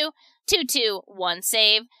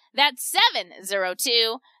 702-221-SAVE. That's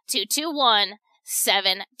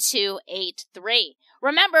 702-221-7283.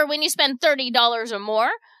 Remember, when you spend $30 or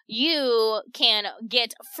more, you can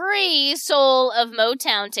get free Soul of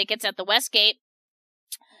Motown tickets at the Westgate.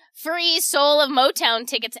 Free Soul of Motown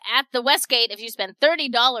tickets at the Westgate if you spend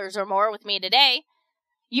 $30 or more with me today.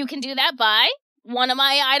 You can do that by one of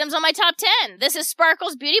my items on my top 10. This is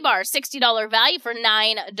Sparkles Beauty Bar, $60 value for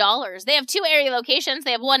 $9. They have two area locations.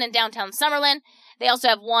 They have one in downtown Summerlin. They also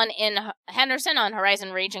have one in Henderson on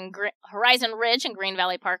Horizon Ridge and Green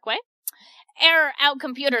Valley Parkway. Air Out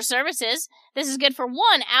Computer Services. This is good for 1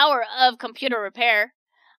 hour of computer repair.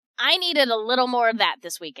 I needed a little more of that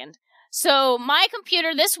this weekend. So my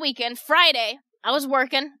computer this weekend, Friday, I was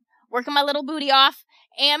working my little booty off,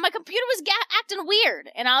 and my computer was acting weird.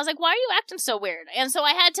 And I was like, why are you acting so weird? And so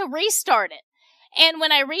I had to restart it. And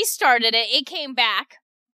when I restarted it, it came back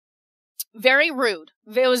very rude.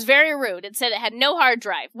 It was very rude. It said it had no hard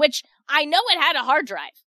drive, which I know it had a hard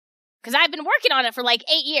drive because I've been working on it for like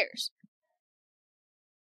 8 years.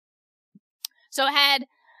 So it had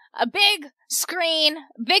a big screen,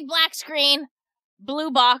 big black screen,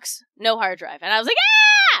 blue box, no hard drive. And I was like,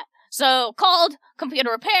 ah! So called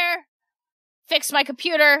computer repair, fixed my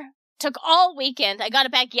computer, took all weekend. I got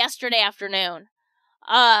it back yesterday afternoon.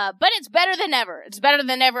 But it's better than ever. It's better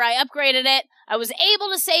than ever. I upgraded it. I was able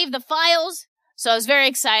to save the files, so I was very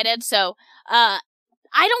excited. So, I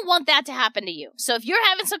don't want that to happen to you. So if you're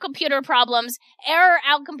having some computer problems, Air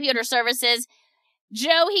Out Computer Services,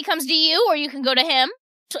 Joe, he comes to you, or you can go to him.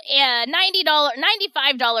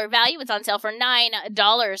 $95 value. It's on sale for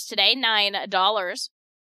 $9 today. $9.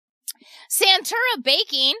 Santura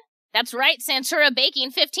Baking. That's right, Santura Baking.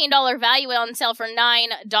 $15 value on sale for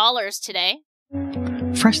 $9 today.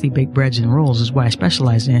 Freshly baked breads and rolls is what I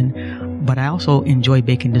specialize in, but I also enjoy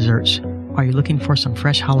baking desserts. Are you looking for some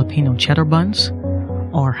fresh jalapeno cheddar buns?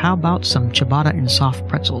 Or how about some ciabatta and soft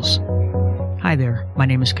pretzels? Hi there, my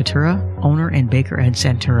name is Katura, owner and baker at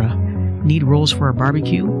Santura. Need rolls for a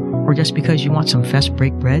barbecue, or just because you want some fresh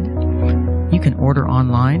baked bread? You can order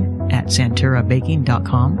online at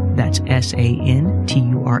santurabaking.com. That's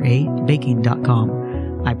SANTURA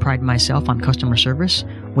baking.com. I pride myself on customer service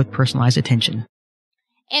with personalized attention.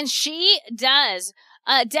 And she does.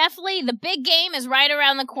 Definitely, the big game is right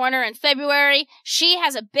around the corner in February. She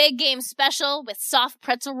has a big game special with soft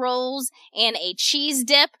pretzel rolls and a cheese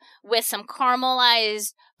dip with some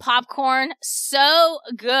caramelized popcorn. So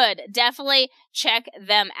good. Definitely check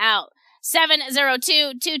them out.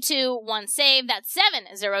 702-221-SAVE. That's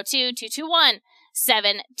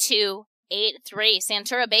 702-221-7283.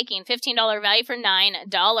 Santura Baking, $15 value for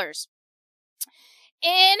 $9.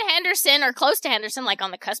 In Henderson, or close to Henderson, like on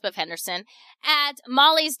the cusp of Henderson, at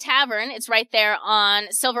Molly's Tavern. It's right there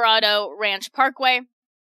on Silverado Ranch Parkway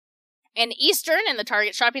in Eastern in the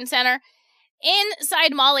Target Shopping Center.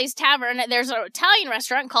 Inside Molly's Tavern, there's an Italian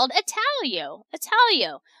restaurant called Italio.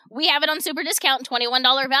 We have it on super discount,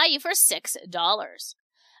 $21 value for $6.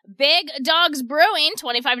 Big Dogs Brewing,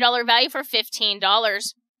 $25 value for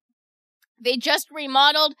 $15. They just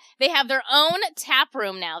remodeled. They have their own tap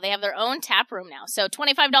room now. So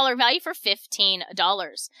 $25 value for $15.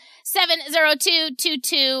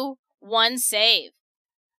 702-221-SAVE.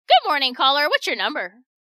 Good morning, caller. What's your number?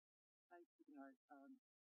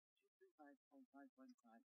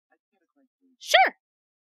 Sure.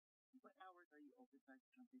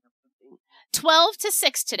 12 to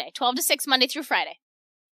 6 today. 12 to 6 Monday through Friday.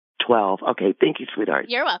 12. Okay. Thank you, sweetheart.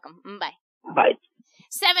 You're welcome. Bye. Bye.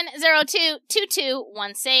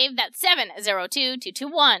 702-221-SAVE. That's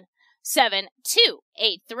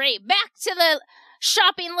 702-221-7283. Back to the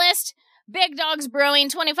shopping list. Big Dogs Brewing,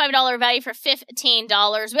 $25 value for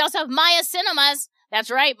 $15. We also have Maya Cinemas.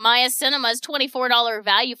 That's right, Maya Cinemas, $24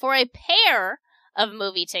 value for a pair of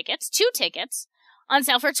movie tickets, 2 tickets, on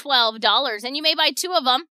sale for $12. And you may buy 2 of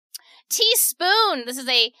them. Teaspoon. This is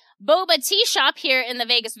a boba tea shop here in the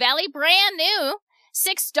Vegas Valley. Brand new.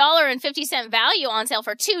 $6.50 value on sale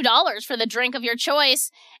for $2 for the drink of your choice.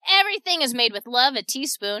 Everything is made with love at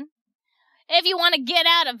Teaspoon. If you want to get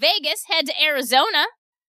out of Vegas, head to Arizona.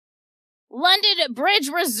 London Bridge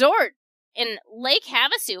Resort in Lake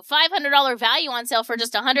Havasu. $500 value on sale for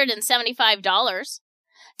just $175.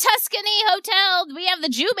 Tuscany Hotel. We have the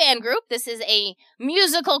Jew Band Group. This is a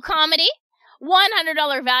musical comedy.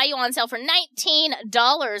 $100 value on sale for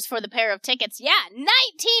 $19 for the pair of tickets. Yeah,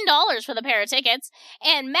 $19 for the pair of tickets.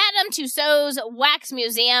 And Madame Tussauds Wax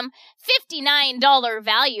Museum, $59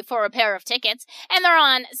 value for a pair of tickets. And they're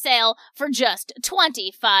on sale for just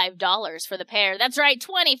 $25 for the pair. That's right,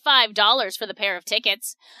 $25 for the pair of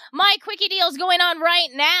tickets. My quickie deals going on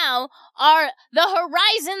right now are the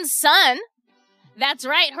Horizon Sun. That's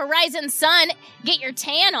right, Horizon Sun. Get your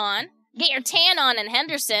tan on. Get your tan on in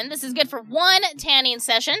Henderson. This is good for 1 tanning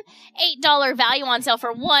session. $8 value on sale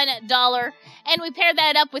for $1. And we pair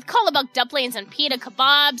that up with Kalabuck dumplings and pita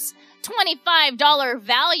kebabs. $25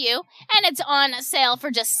 value. And it's on sale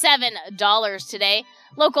for just $7 today.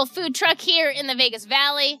 Local food truck here in the Vegas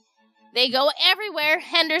Valley. They go everywhere.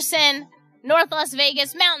 Henderson, North Las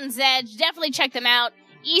Vegas, Mountain's Edge. Definitely check them out.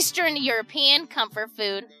 Eastern European comfort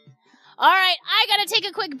food. All right, I got to take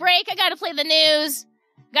a quick break. I got to play the news.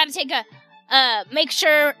 Got to take make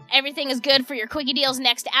sure everything is good for your quickie deals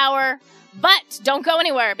next hour. But don't go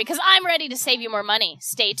anywhere because I'm ready to save you more money.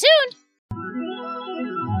 Stay tuned.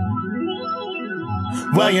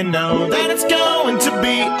 Well, you know that it's going to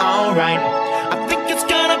be alright. I think it's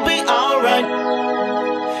gonna be alright.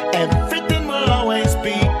 Everything will always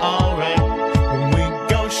be alright when we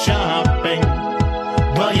go shopping.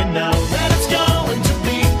 Well, you know that it's going to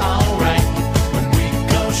be alright when we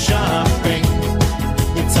go shopping.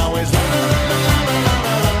 It's always let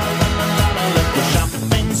the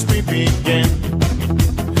shopping spree begin.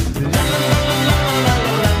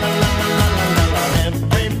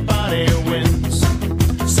 Everybody wins,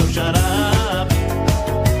 so shut up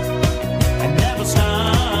and never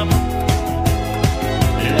stop.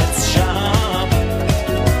 Let's shop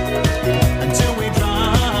until we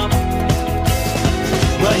drop.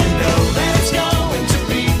 Well, you know that it's going to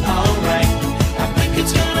be alright. I think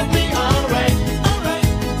it's gonna be alright.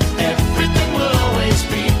 Everything will always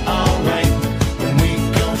be alright when we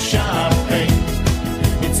go shopping.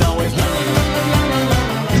 It's always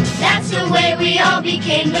That's the way we all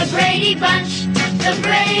became the Brady Bunch. The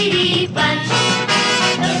Brady Bunch.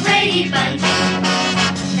 The Brady Bunch.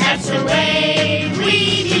 That's the way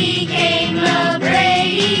we became the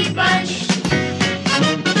Brady Bunch.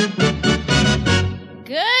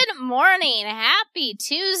 Good morning. Happy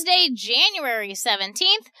Tuesday, January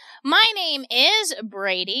 17th. My name is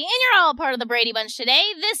Brady, and you're all part of the Brady Bunch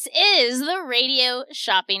today. This is the Radio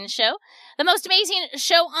Shopping Show, the most amazing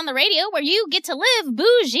show on the radio where you get to live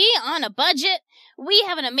bougie on a budget. We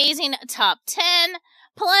have an amazing top 10.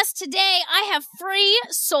 Plus, today I have free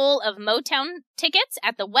Soul of Motown tickets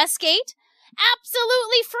at the Westgate.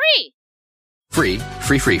 Absolutely free. Free.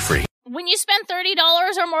 when you spend $30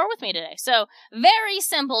 or more with me today. So very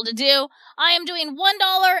simple to do. I am doing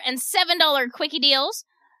 $1 and $7 quickie deals,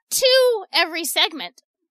 2 every segment,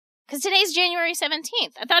 because today's January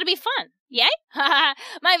 17th. I thought it'd be fun. Yay?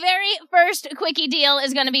 My very first quickie deal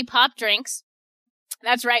is going to be pop drinks.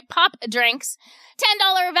 That's right, pop drinks.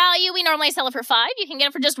 $10 value. We normally sell it for $5. You can get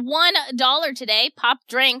it for just $1 today. Pop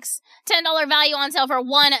drinks. $10 value on sale for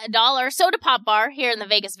 $1. Soda Pop Bar here in the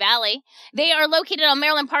Vegas Valley. They are located on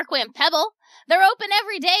Maryland Parkway and Pebble. They're open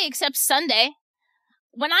every day except Sunday.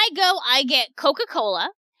 When I go, I get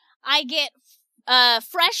Coca-Cola. I get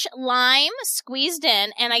fresh lime squeezed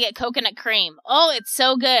in, and I get coconut cream. Oh, it's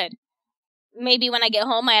so good. Maybe when I get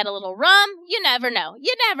home, I add a little rum. You never know.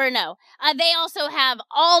 You never know. They also have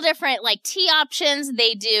all different, like, tea options.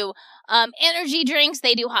 They do energy drinks.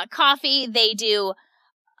 They do hot coffee. They do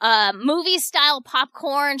movie-style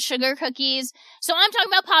popcorn, sugar cookies. So I'm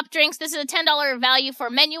talking about pop drinks. This is a $10 value for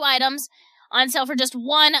menu items on sale for just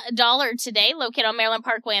 $1 today, located on Maryland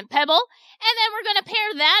Parkway and Pebble. And then we're going to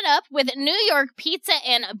pair that up with New York Pizza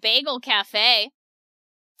and Bagel Cafe.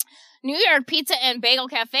 New York Pizza and Bagel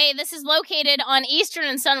Cafe. This is located on Eastern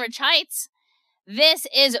and Sunridge Heights. This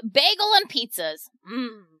is bagel and pizzas.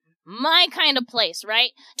 My kind of place,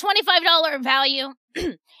 right? $25 value.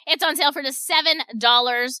 It's on sale for just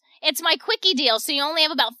 $7. It's my quickie deal, so you only have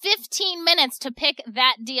about 15 minutes to pick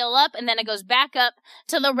that deal up, and then it goes back up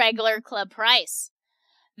to the regular club price.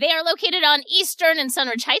 They are located on Eastern and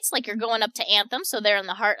Sunridge Heights, like you're going up to Anthem, so they're in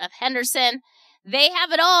the heart of Henderson. They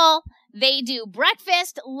have it all. They do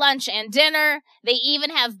breakfast, lunch, and dinner. They even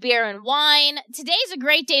have beer and wine. Today's a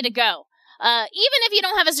great day to go. Even if you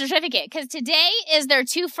don't have a certificate, because today is their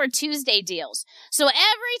 2 for Tuesday deals. So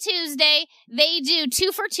every Tuesday, they do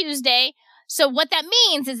 2 for Tuesday. So what that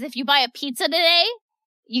means is if you buy a pizza today,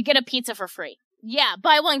 you get a pizza for free. Yeah,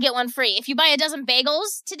 buy one, get one free. If you buy a dozen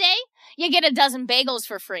bagels today, you get a dozen bagels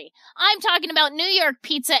for free. I'm talking about New York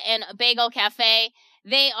Pizza and Bagel Cafe.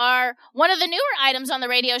 They are one of the newer items on the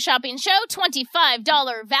radio shopping show,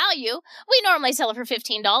 $25 value. We normally sell it for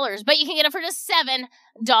 $15, but you can get it for just $7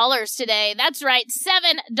 today. That's right,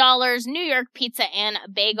 $7, New York Pizza and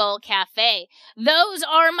Bagel Cafe. Those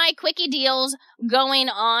are my quickie deals going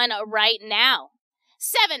on right now.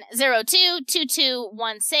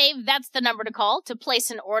 702-221-SAVE, that's the number to call to place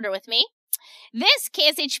an order with me. This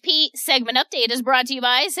KSHP segment update is brought to you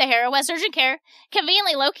by Sahara West Urgent Care,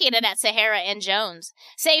 conveniently located at Sahara and Jones.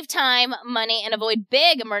 Save time, money, and avoid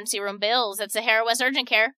big emergency room bills at Sahara West Urgent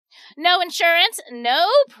Care. No insurance? No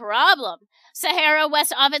problem. Sahara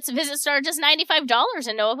West Office visits start just $95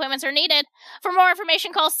 and no appointments are needed. For more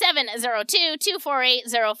information, call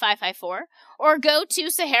 702-248-0554 or go to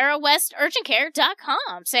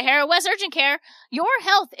SaharaWestUrgentCare.com. Sahara West Urgent Care, your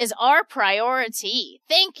health is our priority.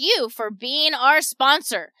 Thank you for being our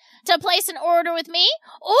sponsor. To place an order with me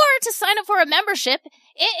or to sign up for a membership,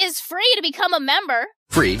 it is free to become a member.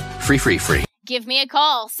 Free. Give me a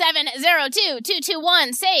call,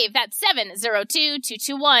 702-221-SAVE. That's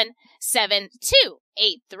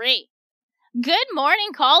 702-221-7283. Good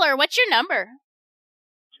morning, caller. What's your number?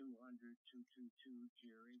 200-222,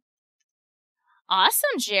 Jerry.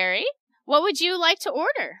 Awesome, Jerry. What would you like to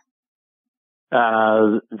order?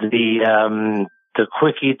 The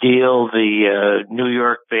quickie deal, the New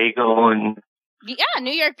York Bagel and Yeah,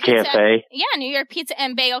 New York Pizza. Cafe. Yeah, New York Pizza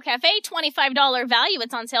and Bagel Cafe, $25 value.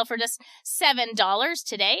 It's on sale for just $7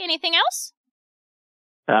 today. Anything else?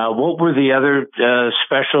 What were the other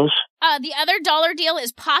specials? The other dollar deal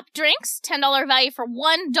is pop drinks, $10 value for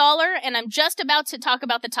 $1, and I'm just about to talk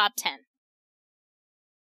about the top 10.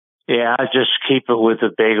 Yeah, I'll just keep it with the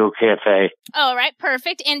Bagel Cafe. All right,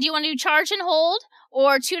 perfect. And do you want to do charge and hold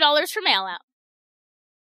or $2 for mail out?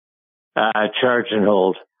 Charge and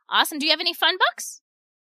hold. Awesome. Do you have any fun bucks?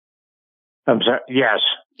 I'm sorry. Yes.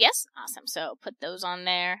 Yes? Awesome. So put those on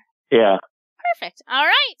there. Yeah. Perfect. All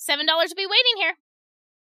right. $7 will be waiting here.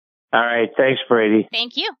 All right. Thanks, Brady.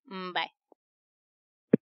 Thank you. Bye.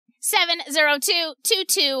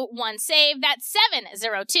 702-221-SAVE. That's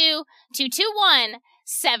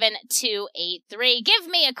 702-221-7283. Give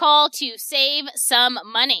me a call to save some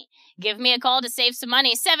money. Give me a call to save some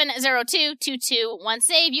money.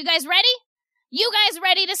 702-221-SAVE. You guys ready? You guys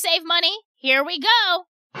ready to save money? Here we go.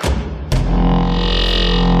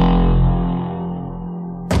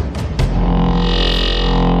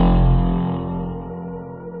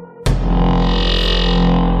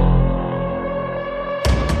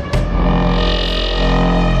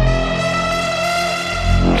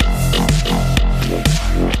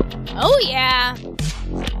 Oh, yeah.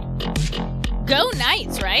 Go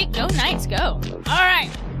Knights, right? Go Knights, go. All right.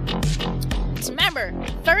 Remember,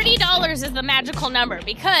 $30 is the magical number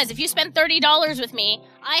because if you spend $30 with me,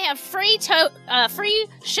 I have free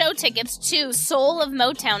show tickets to Soul of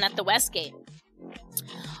Motown at the Westgate.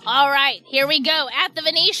 All right, here we go. At the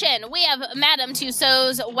Venetian, we have Madame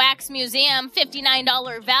Tussauds Wax Museum,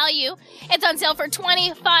 $59 value. It's on sale for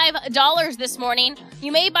 $25 this morning.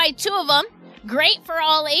 You may buy 2 of them. Great for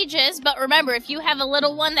all ages, but remember, if you have a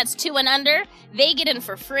little one that's 2 and under, they get in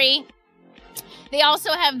for free. They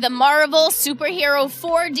also have the Marvel Superhero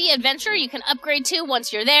 4D Adventure you can upgrade to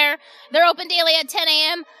once you're there. They're open daily at 10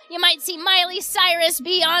 a.m. You might see Miley Cyrus,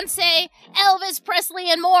 Beyonce, Elvis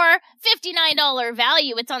Presley, and more. $59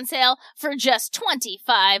 value. It's on sale for just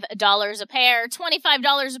 $25 a pair.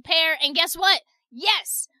 $25 a pair, and guess what?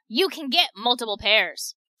 Yes, you can get multiple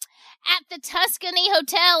pairs. At the Tuscany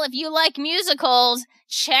Hotel, if you like musicals,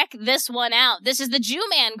 check this one out. This is the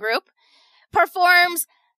Jew-Man Group. Performs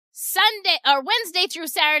Wednesday through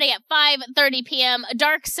Saturday at 5:30 p.m.,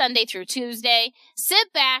 dark Sunday through Tuesday.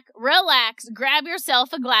 Sit back, relax, grab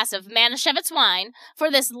yourself a glass of Manischewitz wine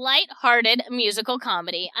for this light-hearted musical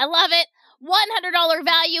comedy. I love it. $100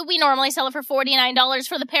 value. We normally sell it for $49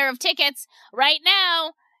 for the pair of tickets. Right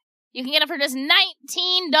now, you can get it for just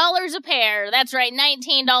 $19 a pair. That's right,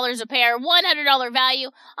 $19 a pair. $100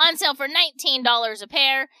 value on sale for $19 a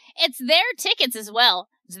pair. It's their tickets as well.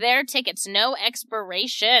 Their tickets, no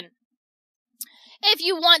expiration. If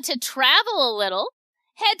you want to travel a little,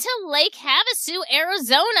 head to Lake Havasu,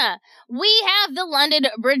 Arizona. We have the London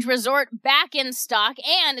Bridge Resort back in stock,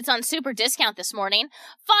 and it's on super discount this morning.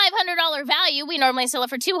 $500 value. We normally sell it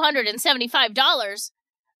for $275.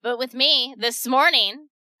 But with me this morning,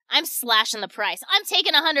 I'm slashing the price. I'm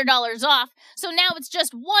taking $100 off, so now it's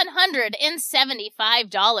just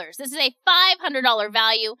 $175. This is a $500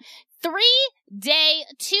 value. 3-day,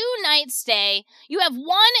 2-night stay. You have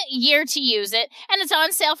 1 year to use it, and it's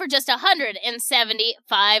on sale for just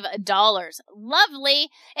 $175. Lovely.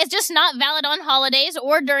 It's just not valid on holidays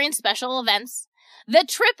or during special events. The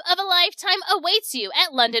trip of a lifetime awaits you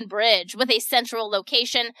at London Bridge with a central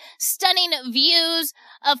location, stunning views,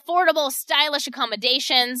 affordable, stylish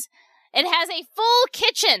accommodations. It has a full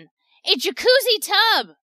kitchen, a jacuzzi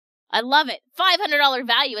tub. I love it. $500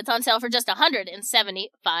 value. It's on sale for just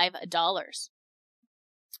 $175.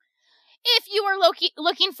 If you are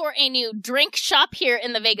looking for a new drink shop here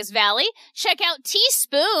in the Vegas Valley, check out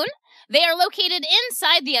Teaspoon. They are located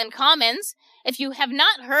inside the Uncommons. If you have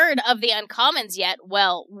not heard of the Uncommons yet,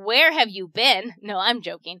 well, where have you been? No, I'm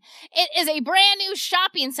joking. It is a brand new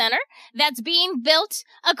shopping center that's being built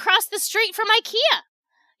across the street from IKEA.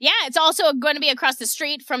 Yeah, it's also going to be across the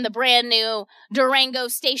street from the brand new Durango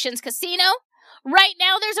Stations Casino. Right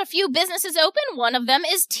now, there's a few businesses open. One of them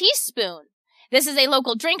is Teaspoon. This is a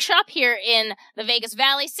local drink shop here in the Vegas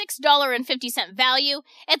Valley, $6.50 value.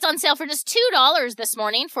 It's on sale for just $2 this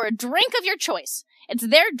morning for a drink of your choice. It's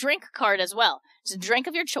their drink card as well. It's a drink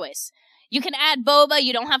of your choice. You can add boba.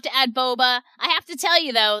 You don't have to add boba. I have to tell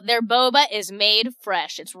you, though, their boba is made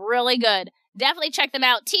fresh. It's really good. Definitely check them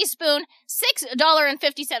out. Teaspoon,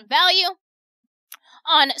 $6.50 value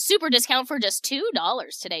on super discount for just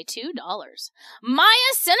 $2 today. $2.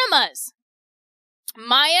 Maya Cinemas.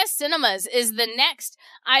 Maya Cinemas is the next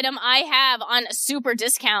item I have on super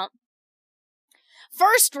discount.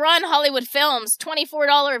 First run Hollywood films,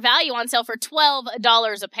 $24 value on sale for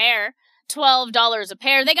 $12 a pair. $12 a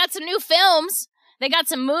pair. They got some new films. They got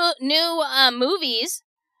some new movies.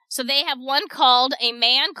 So they have one called A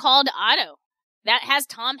Man Called Otto. That has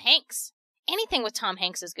Tom Hanks. Anything with Tom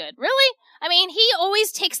Hanks is good. Really? I mean, he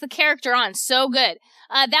always takes the character on so good.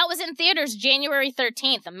 That was in theaters January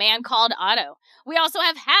 13th, A Man Called Otto. We also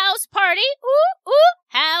have House Party. Ooh, ooh,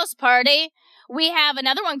 House Party. We have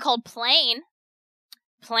another one called Plane.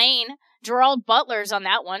 Plane. Gerald Butler's on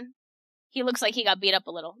that one. He looks like he got beat up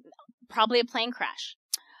a little. Probably a plane crash.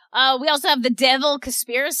 We also have The Devil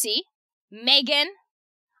Conspiracy. Megan.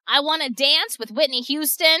 I Want to Dance with Whitney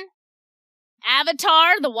Houston.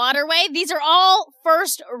 Avatar, The Waterway. These are all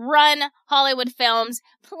first-run Hollywood films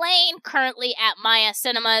playing currently at Maya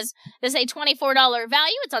Cinemas. This is a $24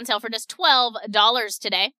 value. It's on sale for just $12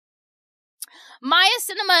 today. Maya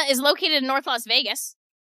Cinema is located in North Las Vegas.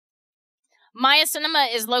 Maya Cinema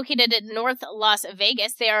is located in North Las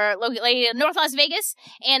Vegas. They are located in North Las Vegas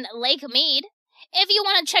and Lake Mead. If you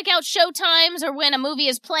want to check out showtimes or when a movie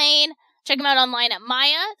is playing, check them out online at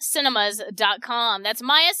mayacinemas.com. That's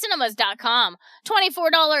mayacinemas.com.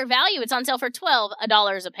 $24 value. It's on sale for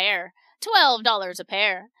 $12 a pair. $12 a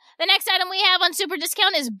pair. The next item we have on super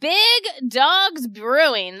discount is Big Dogs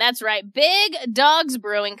Brewing. That's right, Big Dogs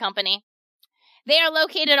Brewing Company. They are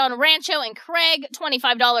located on Rancho and Craig.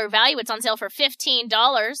 $25 value. It's on sale for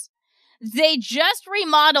 $15. They just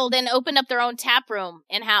remodeled and opened up their own tap room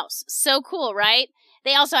in-house. So cool, right?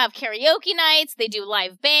 They also have karaoke nights. They do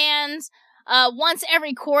live bands. Once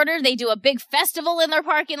every quarter, they do a big festival in their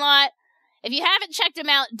parking lot. If you haven't checked them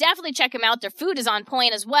out, definitely check them out. Their food is on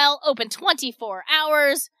point as well. Open 24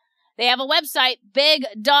 hours. They have a website,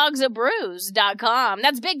 BigDogsBrews.com.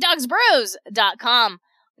 That's BigDogsBrews.com.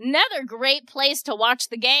 Another great place to watch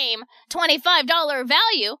the game. $25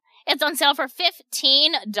 value. It's on sale for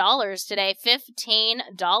 $15 today.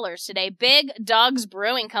 $15 today. Big Dogs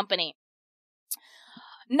Brewing Company.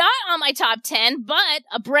 Not on my top 10, but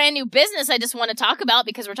a brand new business I just want to talk about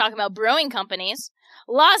because we're talking about brewing companies.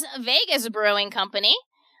 Las Vegas Brewing Company.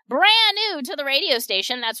 Brand new to the radio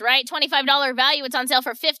station. That's right. $25 value. It's on sale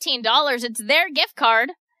for $15. It's their gift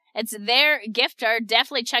card. It's their gift card.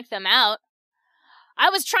 Definitely check them out. I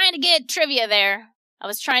was trying to get trivia there.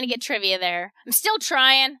 I'm still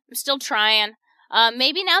trying.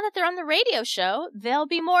 Maybe now that they're on the radio show, they'll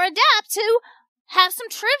be more adept to have some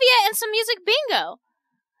trivia and some music bingo.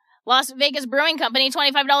 Las Vegas Brewing Company,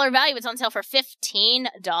 $25 value. It's on sale for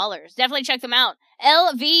 $15. Definitely check them out.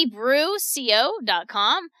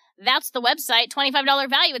 lvbrewco.com. That's the website. $25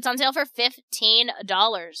 value. It's on sale for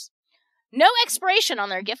 $15. No expiration on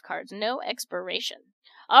their gift cards. No expiration.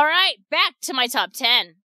 All right, back to my top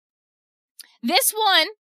 10. This one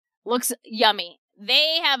looks yummy.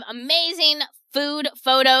 They have amazing food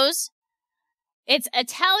photos. It's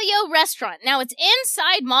Italio Restaurant. Now, it's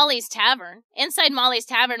inside Molly's Tavern,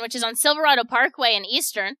 which is on Silverado Parkway in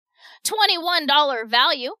Eastern. $21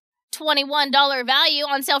 value. $21 value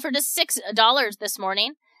on sale for just $6 this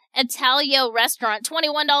morning. Italio Restaurant,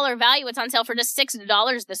 $21 value. It's on sale for just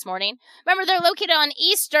 $6 this morning. Remember, they're located on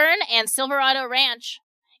Eastern and Silverado Ranch.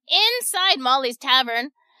 Inside Molly's Tavern.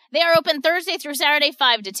 They are open Thursday through Saturday,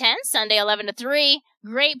 5 to 10, Sunday, 11 to 3.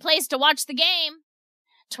 Great place to watch the game.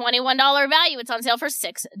 $21 value. It's on sale for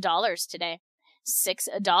 $6 today.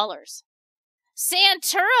 $6.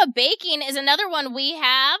 Santura Baking is another one we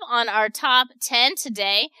have on our top 10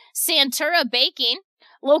 today. Santura Baking,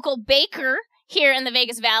 local baker here in the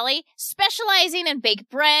Vegas Valley, specializing in baked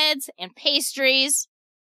breads and pastries.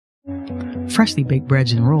 Freshly baked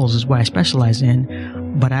breads and rolls is what I specialize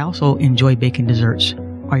in, but I also enjoy baking desserts.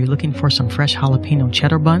 Are you looking for some fresh jalapeno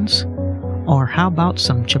cheddar buns? Or how about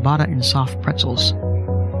some ciabatta and soft pretzels?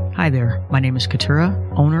 Hi there, my name is Katura,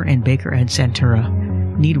 owner and baker at Santura.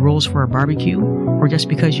 Need rolls for a barbecue? Or just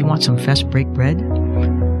because you want some fresh baked bread?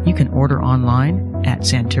 You can order online at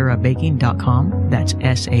santurabaking.com. That's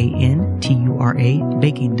SANTURA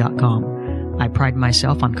baking.com. I pride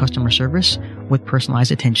myself on customer service with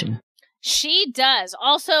personalized attention. She does.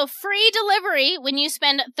 Also, free delivery when you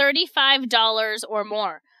spend $35 or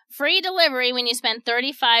more. Free delivery when you spend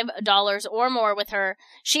 $35 or more with her.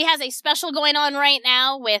 She has a special going on right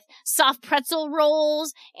now with soft pretzel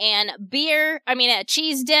rolls and a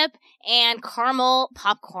cheese dip and caramel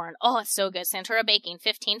popcorn. Oh, it's so good. Santura Baking,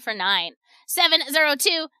 15 for $9.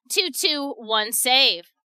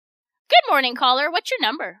 702-221-SAVE. Good morning, caller. What's your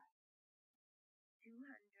number?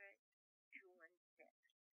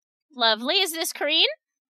 Lovely. Is this Corrine?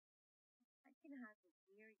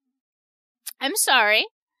 I'm sorry.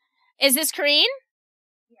 Is this Corrine?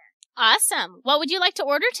 Yes. Awesome. What would you like to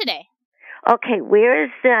order today? Okay, where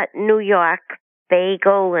is that New York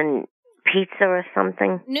Bagel and Pizza or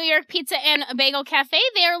something? New York Pizza and Bagel Cafe.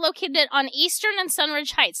 They are located on Eastern and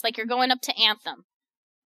Sunridge Heights, like you're going up to Anthem.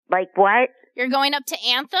 Like what? You're going up to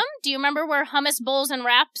Anthem? Do you remember where Hummus Bowls and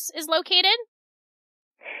Wraps is located?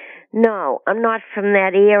 No, I'm not from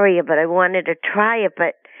that area, but I wanted to try it.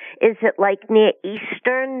 But is it like near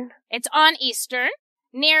Eastern? It's on Eastern,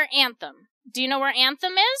 near Anthem. Do you know where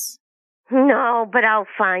Anthem is? No, but I'll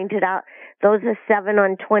find it out. Those are 7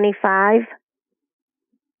 on 25?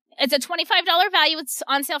 It's a $25 value. It's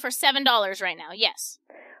on sale for $7 right now, yes.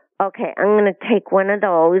 Okay, I'm going to take one of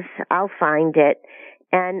those. I'll find it.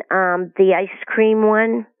 And the ice cream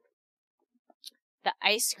one? The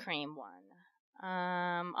ice cream one.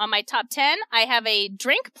 On my top 10, I have a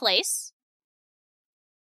drink place.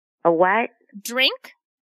 A what? Drink?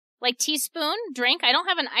 Like teaspoon, drink. I don't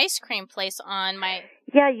have an ice cream place on my...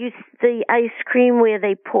 Yeah, the ice cream where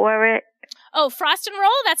they pour it. Oh, Frost and Roll?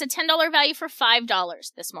 That's a $10 value for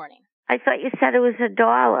 $5 this morning. I thought you said it was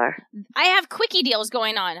 $1. I have quickie deals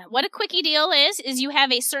going on. What a quickie deal is you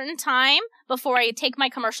have a certain time before I take my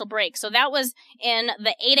commercial break. So that was in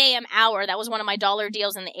the 8 a.m. hour. That was one of my dollar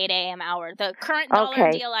deals in the 8 a.m. hour. The current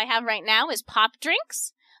dollar deal I have right now is pop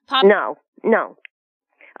drinks. No.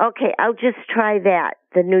 Okay, I'll just try that,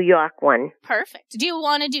 the New York one. Perfect. Do you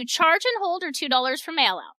want to do charge and hold or $2 for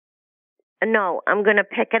mail out? No, I'm going to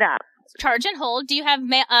pick it up. Charge and hold. Do you have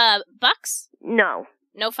bucks? No.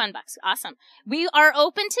 No fun bucks. Awesome. We are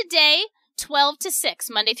open today, 12 to 6,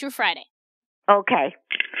 Monday through Friday. Okay.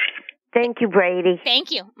 Thank you, Brady.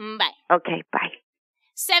 Thank you. Bye. Okay, bye.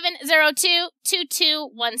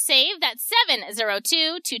 702-221-SAVE. That's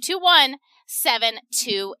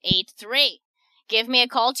 702-221-7283. Give me a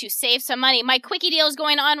call to save some money. My quickie deals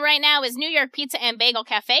going on right now is New York Pizza and Bagel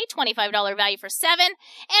Cafe, $25 value for $7,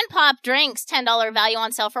 and Pop Drinks, $10 value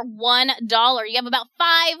on sale for $1. You have about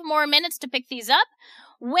 5 more minutes to pick these up.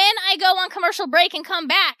 When I go on commercial break and come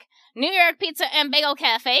back, New York Pizza and Bagel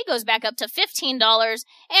Cafe goes back up to $15,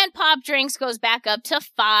 and Pop Drinks goes back up to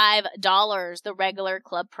 $5, the regular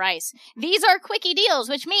club price. These are quickie deals,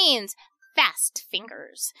 which means fast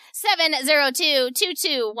fingers.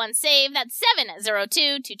 702-221-SAVE. That's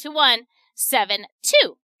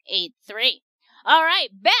 702-221-7283. All right,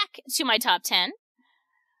 back to my top 10.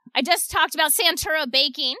 I just talked about Santura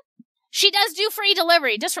Baking. She does do free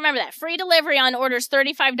delivery. Just remember that. Free delivery on orders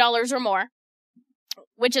 $35 or more,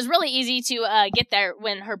 which is really easy to get there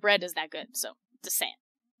when her bread is that good. So, just saying.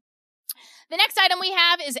 The next item we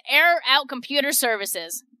have is Air Out Computer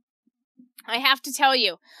Services. I have to tell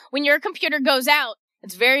you, when your computer goes out,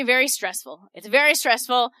 it's very, very stressful. It's very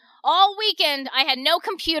stressful. All weekend, I had no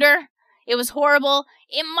computer. It was horrible.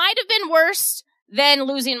 It might have been worse than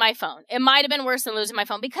losing my phone. It might have been worse than losing my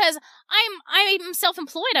phone because I'm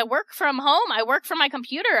self-employed. I work from home. I work from my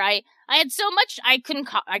computer. I had so much I couldn't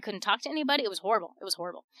talk to anybody. It was horrible. It was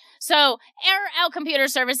horrible. So Air Out Computer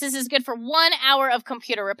Services is good for 1 hour of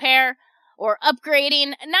computer repair or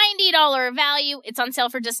upgrading. $90 value. It's on sale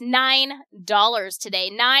for just $9 today.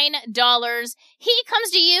 $9. He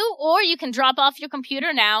comes to you, or you can drop off your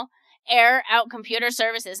computer now. Air Out Computer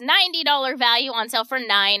Services. $90 value on sale for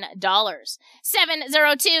 $9.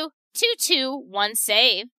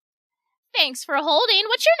 702-221-SAVE. Thanks for holding.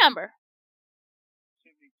 What's your number?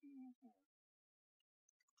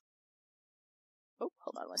 Oh,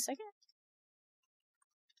 hold on one second.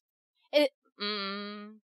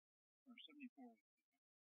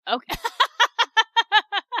 Okay.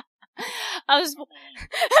 I was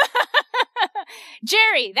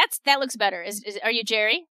Jerry. That looks better. Are you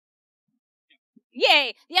Jerry?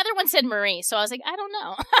 Yay! The other one said Marie, so I was like, I don't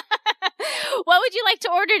know. What would you like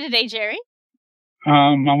to order today, Jerry?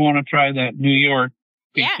 I want to try that New York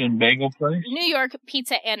Pizza and Bagel place. New York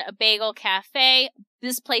Pizza and a Bagel Cafe.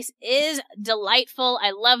 This place is delightful.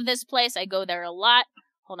 I love this place. I go there a lot.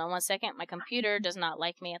 Hold on one second. My computer does not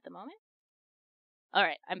like me at the moment. All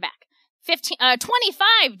right, I'm back.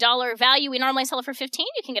 $25 value. We normally sell it for $15.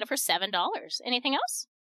 You can get it for $7. Anything else?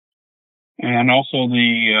 And also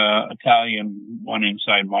the Italian one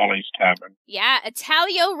inside Molly's Tavern. Yeah,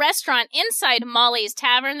 Italio restaurant inside Molly's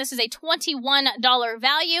Tavern. This is a $21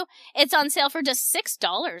 value. It's on sale for just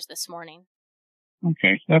 $6 this morning.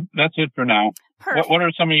 Okay, that's it for now. Perfect. What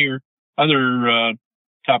are some of your other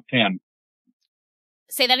top 10?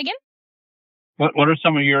 Say that again? What are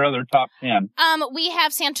some of your other top 10? We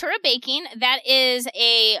have Santura Baking. That is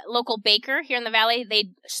a local baker here in the Valley. They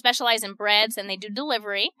specialize in breads and they do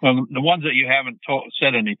delivery. Well, the ones that you haven't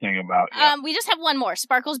said anything about yet. We just have one more,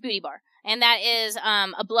 Sparkles Beauty Bar. And that is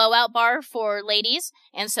a blowout bar for ladies.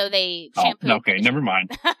 And so they shampoo. Oh, okay, never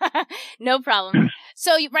mind. No problem.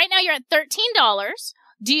 So right now you're at $13.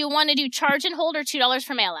 Do you want to do charge and hold or $2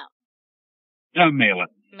 for mail out? Mail it.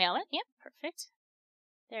 Mail it? Yep, perfect.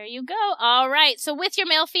 There you go. All right. So with your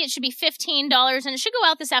mail fee, it should be $15, and it should go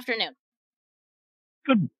out this afternoon.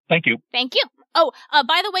 Good. Thank you. Thank you. Oh,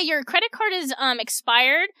 by the way, your credit card is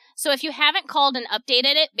expired. So if you haven't called and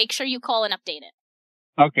updated it, make sure you call and update it.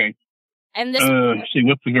 Okay. And this. See,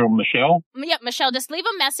 what's the girl, Michelle? Yep, Michelle. Just leave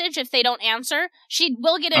a message if they don't answer. She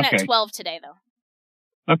will get in at 12 today, though.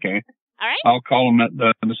 Okay. All right. I'll call them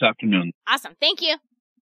this afternoon. Awesome. Thank you.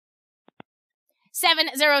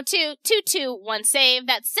 702-221-SAVE.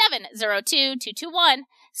 That's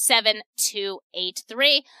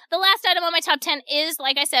 702-221-7283. The last item on my top 10 is,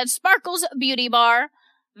 like I said, Sparkles Beauty Bar.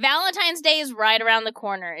 Valentine's Day is right around the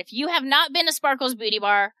corner. If you have not been to Sparkles Beauty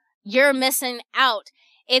Bar, you're missing out.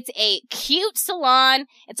 It's a cute salon.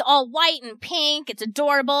 It's all white and pink. It's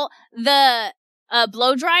adorable. The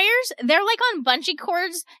blow dryers, they're like on bungee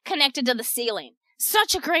cords connected to the ceiling.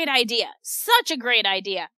 Such a great idea. Such a great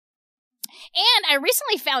idea. And I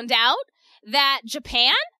recently found out that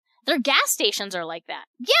Japan, their gas stations are like that.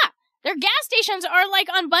 Yeah, their gas stations are like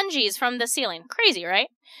on bungees from the ceiling. Crazy, right?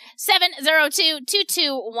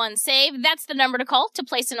 702-221-SAVE. That's the number to call to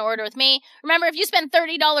place an order with me. Remember, if you spend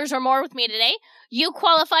 $30 or more with me today, you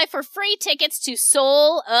qualify for free tickets to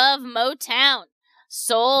Soul of Motown.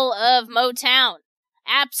 Soul of Motown.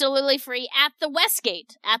 Absolutely free at the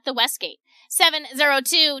Westgate.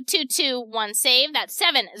 702-221-SAVE. That's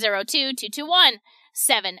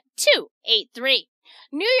 702-221-7283.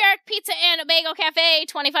 New York Pizza and Bagel Cafe,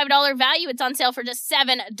 $25 value. It's on sale for just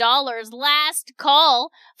 $7. Last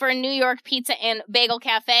call for New York Pizza and Bagel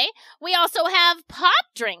Cafe. We also have pop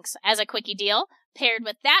drinks as a quickie deal. Paired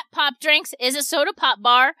with that pop drinks is a soda pop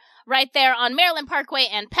bar right there on Maryland Parkway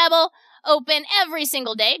and Pebble. Open every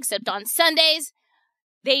single day except on Sundays.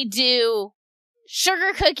 They do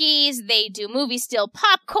sugar cookies. They do movie still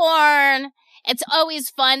popcorn. It's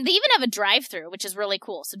always fun. They even have a drive-thru, which is really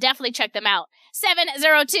cool. So definitely check them out.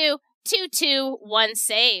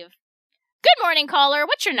 702-221-SAVE. Good morning, caller.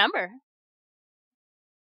 What's your number?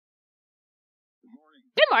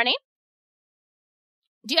 Good morning.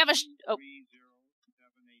 Do you have a... Oh.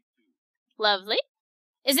 Lovely.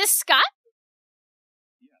 Is this Scott?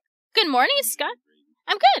 Good morning, Scott.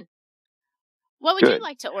 I'm good. What would you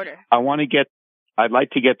like to order? I'd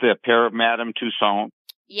like to get the pair of Madame Tussauds.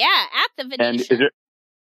 Yeah, at the Venetian. And is it?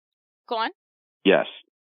 Go on. Yes.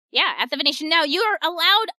 Yeah, at the Venetian. Now, you are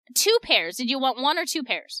allowed 2 pairs. Did you want 1 or 2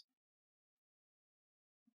 pairs?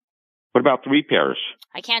 What about 3 pairs?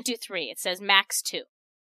 I can't do 3. It says max 2.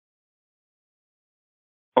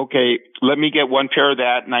 Okay, let me get 1 pair of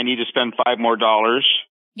that, and I need to spend $5 more.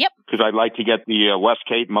 Yep. Because I'd like to get the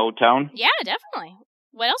Westgate Motown. Yeah, definitely.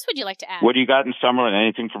 What else would you like to add? What do you got in Summerlin?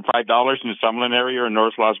 Anything for $5 in the Summerlin area or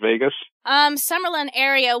North Las Vegas? Summerlin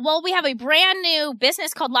area. Well, we have a brand new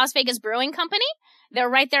business called Las Vegas Brewing Company. They're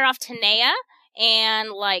right there off Tenaya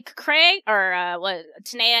and Craig, or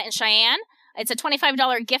Tenaya and Cheyenne. It's a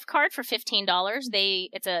 $25 gift card for $15. They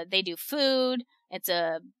do food. It's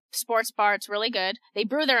a sports bar. It's really good. They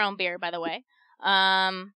brew their own beer, by the way.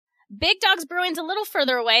 Big Dogs Brewing's a little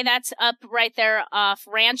further away. That's up right there off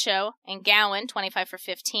Rancho and Gowan, 25 for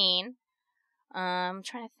 15. I'm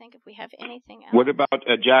trying to think if we have anything else. What about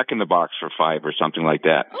a Jack in the Box for $5 or something like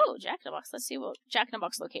that? Oh, Jack in the Box. Let's see what Jack in the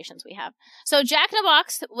Box locations we have. So Jack in the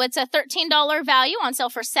Box, it's a $13 value on sale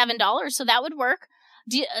for $7, so that would work.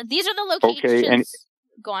 These are the locations. Okay, and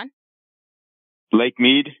go on. Lake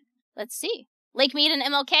Mead? Let's see. Lake Mead and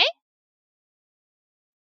MLK?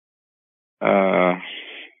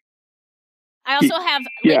 I also have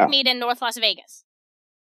Lake Mead in North Las Vegas.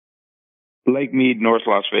 Lake Mead, North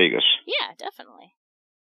Las Vegas. Yeah, definitely.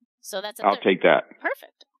 So that's I'll take that.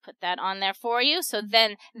 Perfect. Put that on there for you. So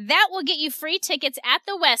then that will get you free tickets at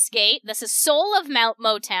the Westgate. This is Soul of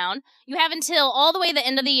Motown. You have until all the way the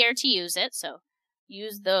end of the year to use it. So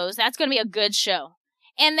use those. That's going to be a good show.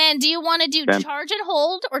 And then do you want to do charge and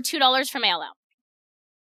hold or $2 for mail out?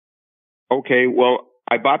 Okay, well,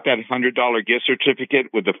 I bought that $100 gift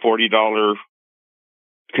certificate with the $40.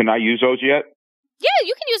 Can I use those yet? Yeah,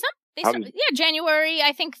 you can use them. January,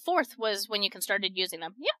 I think 4th was when you started using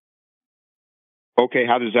them. Yeah. Okay,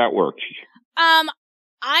 how does that work? I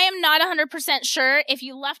am not 100% sure. If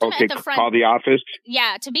you left them at the front... call the office?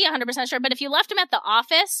 Yeah, to be 100% sure. But if you left them at the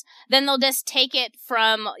office, then they'll just take it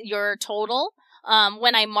from your total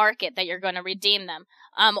when I mark it that you're going to redeem them.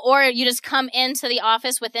 Or you just come into the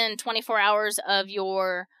office within 24 hours of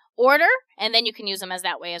your order, and then you can use them as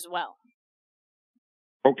that way as well.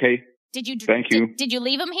 Okay. Thank you. Did you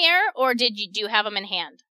leave them here, or do you have them in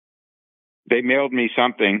hand? They mailed me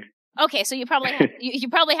something. Okay, so you probably have, you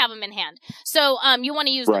probably have them in hand. So you want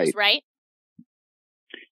to use those, right?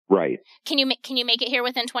 Right. Can you make it here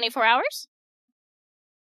within 24 hours?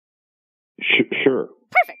 Sure.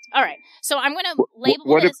 Perfect. All right. So I'm going to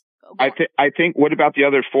label this. I think. What about the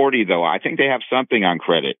other 40 though? I think they have something on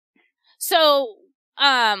credit. So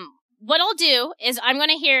what I'll do is I'm going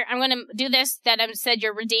to do this that I said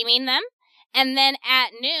you're redeeming them, and then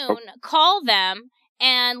at noon call them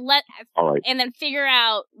and and then figure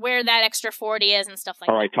out where that extra 40 is and stuff like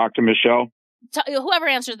that. All right, talk to Michelle. Whoever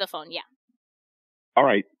answers the phone, yeah. All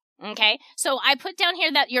right. Okay. So I put down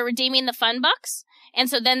here that you're redeeming the fun bucks, and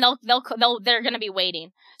so then they're going to be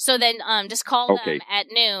waiting. So then just call them at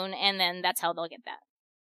noon, and then that's how they'll get that.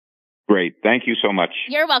 Great. Thank you so much.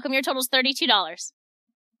 You're welcome. Your total's $32.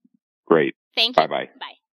 Great. Thank you. Bye-bye.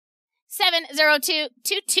 Bye.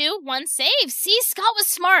 702-221-SAVE. See, Scott was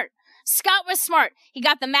smart. He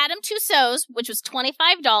got the Madame Tussauds, which was $25,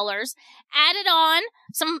 added on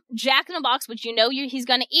some Jack in the Box, which he's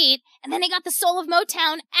going to eat, and then he got the Soul of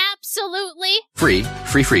Motown absolutely free.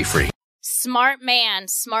 Smart man.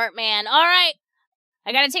 All right.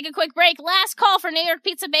 I got to take a quick break. Last call for New York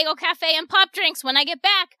Pizza Bagel Cafe and Pop Drinks. When I get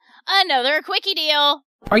back, another quickie deal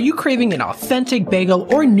Are you craving an authentic bagel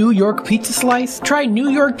or New York pizza slice? Try New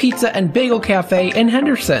York Pizza and Bagel Cafe in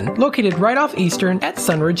Henderson, located right off Eastern at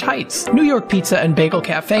Sunridge Heights. New York Pizza and Bagel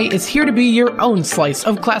Cafe is here to be your own slice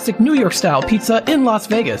of classic New York style pizza in Las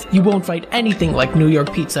Vegas. You won't find anything like New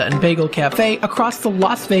York Pizza and Bagel Cafe across the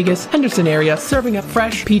Las Vegas, Henderson area, serving up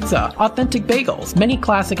fresh pizza, authentic bagels, many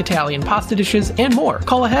classic Italian pasta dishes, and more.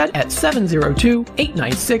 Call ahead at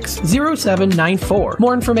 702-896-0794.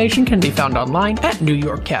 More information can be found online at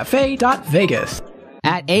NewYorkCafe.Vegas.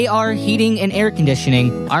 At AR Heating and Air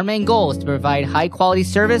Conditioning, our main goal is to provide high-quality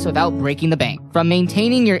service without breaking the bank. From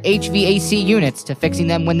maintaining your HVAC units to fixing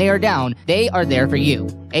them when they are down, they are there for you.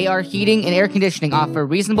 AR Heating and Air Conditioning offer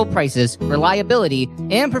reasonable prices, reliability,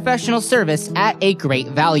 and professional service at a great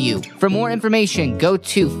value. For more information, go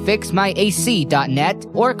to fixmyac.net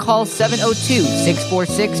or call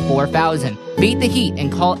 702-646-4000. Beat the heat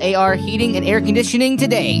and call AR Heating and Air Conditioning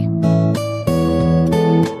today.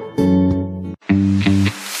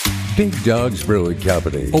 Big Dogs Brewing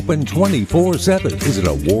Company, open 24/7, is an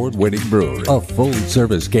award-winning brewery, a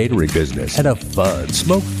full-service catering business, and a fun,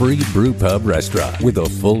 smoke-free brew pub restaurant with a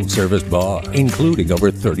full-service bar, including over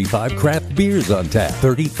 35 craft beers on tap,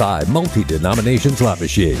 35 multi-denomination slot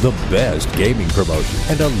machines, the best gaming promotion,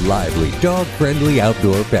 and a lively, dog-friendly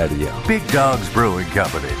outdoor patio. Big Dogs Brewing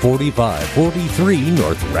Company, 4543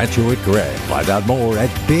 North Rancho at Gray. Find out more at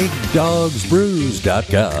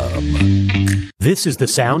BigDogsBrews.com. This is the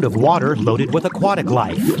sound of water loaded with aquatic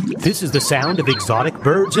life. This is the sound of exotic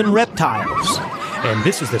birds and reptiles. And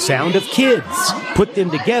this is the sound of kids. Put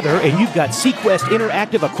them together and you've got SeaQuest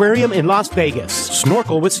Interactive Aquarium in Las Vegas.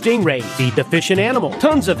 Snorkel with stingrays, feed the fish and animal,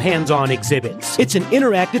 tons of hands-on exhibits. It's an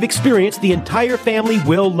interactive experience the entire family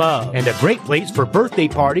will love. And a great place for birthday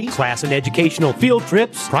parties, class and educational field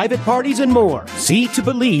trips, private parties, and more. See to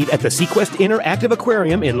believe at the SeaQuest Interactive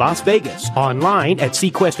Aquarium in Las Vegas. Online at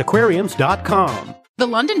SeaQuestAquariums.com. The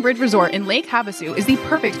London Bridge Resort in Lake Havasu is the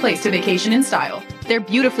perfect place to vacation in style. Their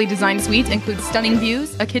beautifully designed suites include stunning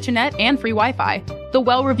views, a kitchenette, and free Wi-Fi. The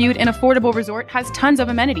well-reviewed and affordable resort has tons of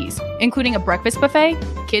amenities, including a breakfast buffet,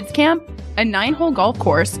 kids camp, a 9-hole golf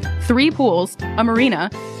course, 3 pools, a marina,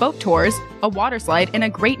 boat tours, a water slide, and a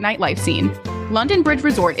great nightlife scene. London Bridge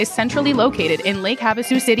Resort is centrally located in Lake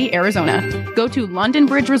Havasu City, Arizona. Go to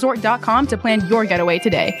LondonBridgeResort.com to plan your getaway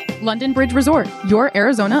today. London Bridge Resort, your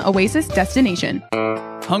Arizona oasis destination.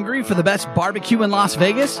 Hungry for the best barbecue in Las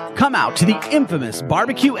Vegas? Come out to the infamous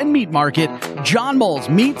Barbecue and Meat Market, John Moles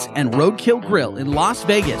Meats and Roadkill Grill in Las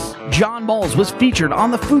Vegas. John Moles was featured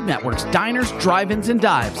on the Food Network's Diners, Drive-Ins, and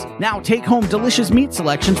Dives. Now take home delicious meat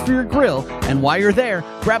selections for your grill, and while you're there,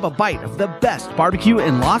 grab a bite of the best barbecue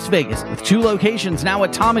in Las Vegas. With 2 locations now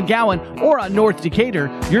at Tom and Gowan or on North Decatur,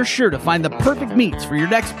 you're sure to find the perfect meats for your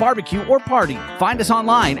next barbecue or party. Find us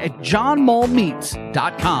online at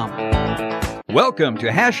johnmolemeats.com. Welcome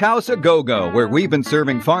to Hash House A Go-Go, where we've been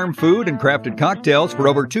serving farm food and crafted cocktails for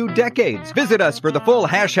over 2 decades. Visit us for the full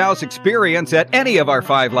Hash House experience at any of our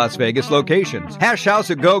 5 Las Vegas locations. Hash House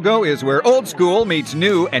A Go-Go is where old school meets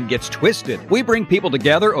new and gets twisted. We bring people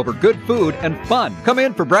together over good food and fun. Come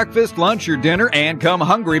in for breakfast, lunch, or dinner, and come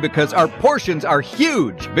hungry because our portions are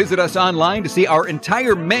huge. Visit us online to see our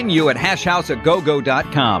entire menu at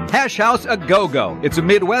hashhouseagogo.com. Hash House A Go-Go. It's a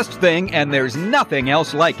Midwest thing, and there's nothing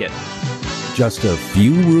else like it. Just a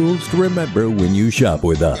few rules to remember when you shop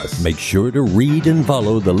with us. Make sure to read and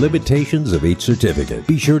follow the limitations of each certificate.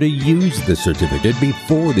 Be sure to use the certificate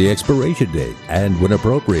before the expiration date. And when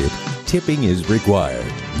appropriate, tipping is required.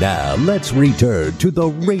 Now, let's return to the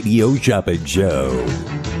Radio Shopping Show.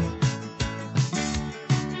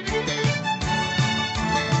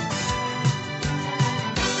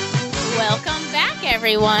 Welcome back,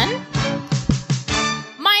 everyone.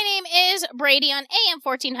 Brady on AM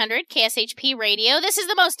 1400 KSHP Radio. This is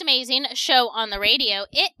the most amazing show on the radio.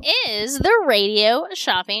 It is the Radio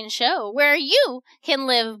Shopping Show, where you can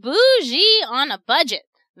live bougie on a budget.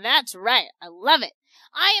 That's right. I love it.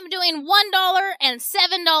 I am doing $1 and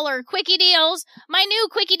 $7 quickie deals. My new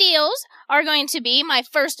quickie deals are going to be, my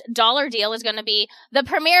first dollar deal is going to be the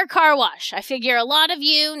Premier Car Wash. I figure a lot of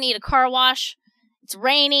you need a car wash. It's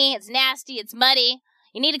rainy, it's nasty, it's muddy.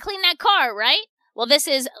 You need to clean that car, right? Well, this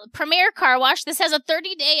is Premier Car Wash. This has a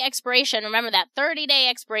 30-day expiration. Remember that 30-day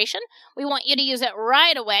expiration. We want you to use it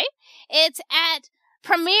right away. It's at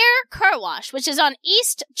Premier Car Wash, which is on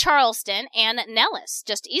East Charleston and Nellis.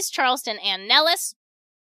 Just East Charleston and Nellis.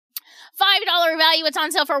 $5 value. It's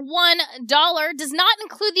on sale for $1. Does not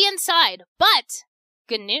include the inside, but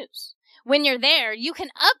good news. When you're there, you can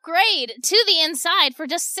upgrade to the inside for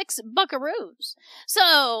just $6 buckaroos.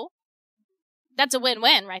 So that's a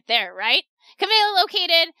win-win right there, right? Conveniently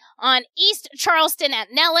located on East Charleston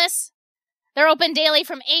at Nellis. They're open daily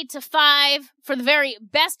from 8 to 5 for the very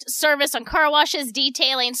best service on car washes,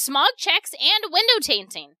 detailing, smog checks, and window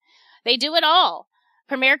tinting. They do it all.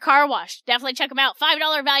 Premier Car Wash. Definitely check them out.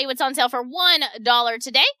 $5 value. It's on sale for $1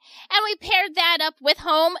 today. And we paired that up with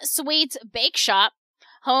Home Sweets Bake Shop.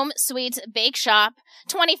 Home Sweets Bake Shop.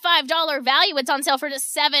 $25 value. It's on sale for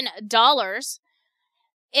just $7.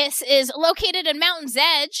 It is located in Mountain's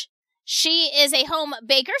Edge. She is a home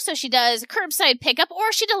baker, so she does curbside pickup,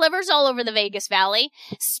 or she delivers all over the Vegas Valley,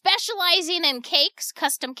 specializing in cakes,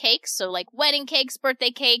 custom cakes, so like wedding cakes, birthday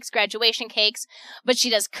cakes, graduation cakes, but she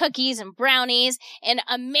does cookies and brownies and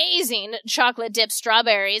amazing chocolate dipped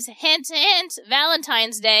strawberries. Hint, hint,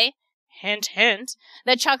 Valentine's Day. Hint, hint.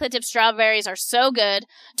 The chocolate dipped strawberries are so good.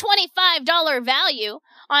 $25 value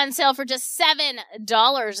on sale for just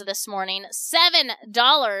 $7 this morning.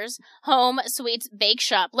 $7. Home Sweets Bake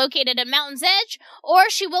Shop, located in Mountain's Edge,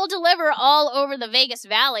 or she will deliver all over the Vegas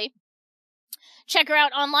Valley. Check her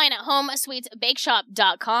out online at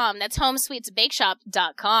homesweetsbakeshop.com. That's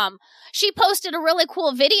homesweetsbakeshop.com. She posted a really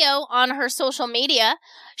cool video on her social media.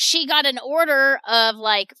 She got an order of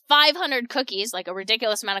like 500 cookies, like a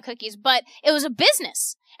ridiculous amount of cookies, but it was a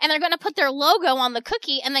business. And they're going to put their logo on the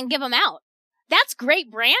cookie and then give them out. That's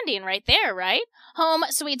great branding right there, right? Home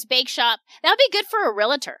Sweets Bake Shop. That would be good for a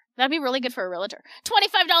realtor. That'd be really good for a realtor.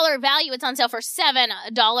 $25 value. It's on sale for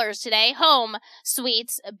 $7 today. Home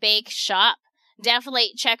Sweets Bake Shop.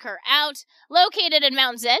 Definitely check her out. Located in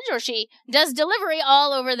Mountain's Edge, or she does delivery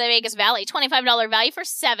all over the Vegas Valley. $25 value for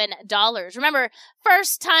 $7. Remember,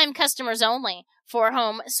 first-time customers only for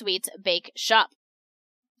Home Sweets Bake Shop.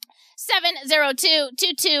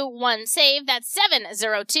 702-221-SAVE. That's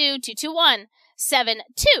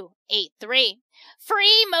 702-221-7283.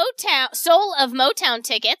 Free Motown, Soul of Motown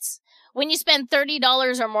tickets when you spend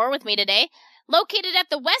 $30 or more with me today. Located at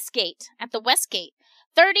the Westgate. At the Westgate.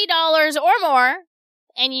 $30 or more,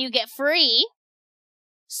 and you get free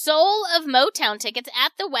Soul of Motown tickets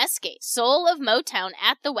at the Westgate. Soul of Motown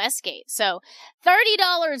at the Westgate. So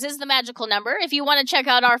 $30 is the magical number. If you want to check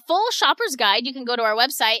out our full shopper's guide, you can go to our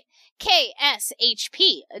website,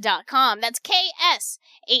 kshp.com. That's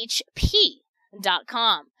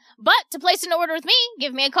kshp.com. But to place an order with me,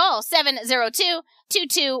 give me a call,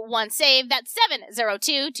 702-221-SAVE. That's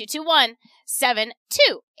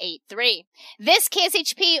 702-221-7283. This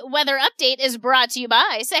KSHP weather update is brought to you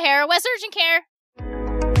by Sahara West Urgent Care.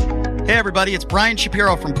 Hey everybody, it's Brian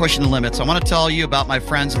Shapiro from Pushing the Limits. I want to tell you about my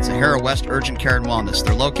friends at Sahara West Urgent Care and Wellness.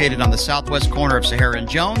 They're located on the southwest corner of Sahara and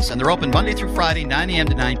Jones, and they're open Monday through Friday, 9 a.m.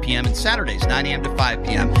 to 9 p.m., and Saturdays, 9 a.m. to 5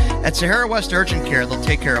 p.m. At Sahara West Urgent Care, they'll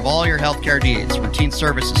take care of all your healthcare needs, routine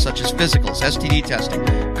services such as physicals, STD testing,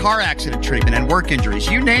 car accident treatment, and work injuries.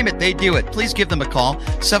 You name it, they do it. Please give them a call,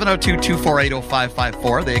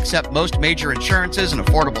 702-248-0554. They accept most major insurances and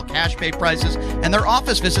affordable cash pay prices, and their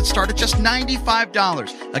office visits start at just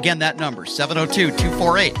 $95. Again, that number,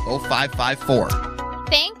 702-248-0554.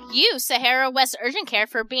 Thank you, Sahara West Urgent Care,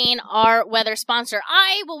 for being our weather sponsor.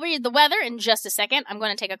 I will read the weather in just a second. I'm going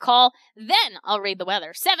to take a call, then I'll read the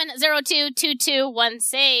weather.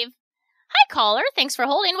 702-221-SAVE. Hi, caller. Thanks for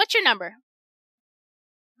holding. What's your number?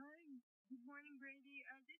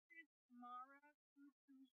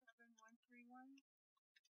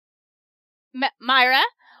 Myra,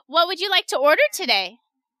 what would you like to order today?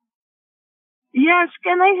 Yes,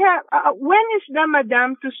 can I have, when is the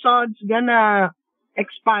Madame Tussauds gonna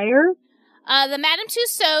expire? The Madame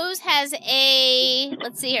Tussauds has a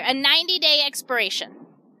 90-day expiration.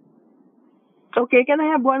 Okay, can I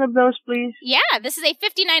have one of those, please? Yeah, this is a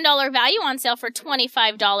 $59 value on sale for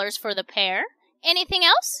 $25 for the pair. Anything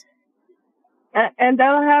else? And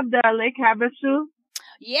I'll have the Lake Havasu.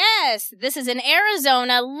 Yes, this is in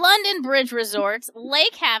Arizona, London Bridge Resorts,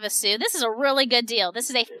 Lake Havasu. This is a really good deal.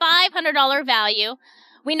 This is a $500 value.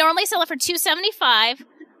 We normally sell it for $275. I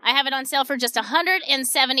have it on sale for just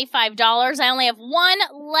 $175. I only have one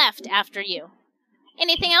left after you.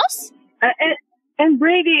 Anything else? And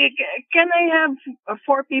Brady, can I have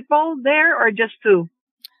 4 people there or just 2?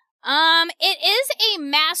 It is a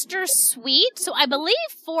master suite, so I believe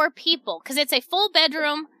 4 people, because it's a full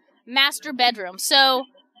bedroom, master bedroom. So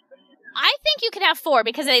I think you could have 4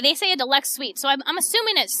 because they say a deluxe suite. So I'm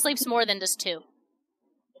assuming it sleeps more than just 2.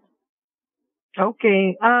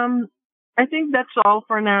 Okay. I think that's all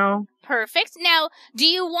for now. Perfect. Now,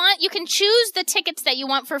 you can choose the tickets that you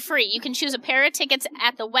want for free. You can choose a pair of tickets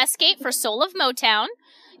at the Westgate for Soul of Motown.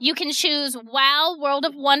 You can choose Wow World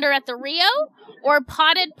of Wonder at the Rio or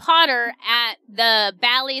Potted Potter at the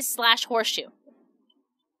Bally's / Horseshoe.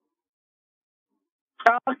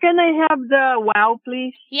 Can I have the WOW,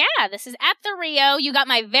 please? Yeah, this is at the Rio. You got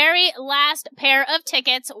my very last pair of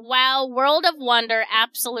tickets. WOW World of Wonder,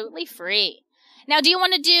 absolutely free. Now, do you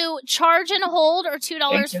want to do charge and hold or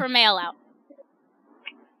 $2 for mail out?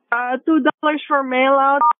 $2 for mail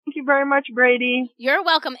out. Thank you very much, Brady. You're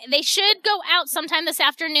welcome. They should go out sometime this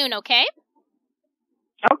afternoon, okay?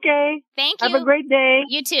 Okay. Thank you. Have a great day.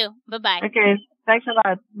 You too. Bye-bye. Okay. Thanks a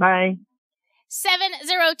lot. Bye.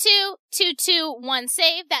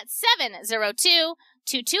 702-221-SAVE. That's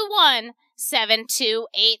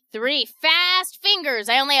 702-221-7283. Fast fingers.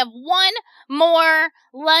 I only have one more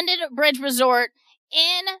London Bridge Resort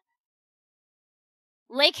in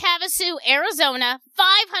Lake Havasu, Arizona.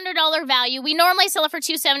 $500 value. We normally sell it for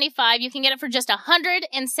 $275. You can get it for just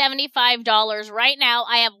 $175 right now.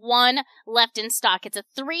 I have one left in stock. It's a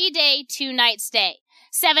 3-day, 2-night stay.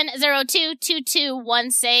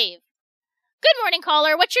 702-221-SAVE. Good morning,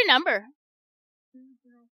 caller. What's your number?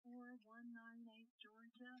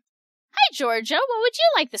 Hi, Georgia. What would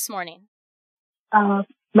you like this morning?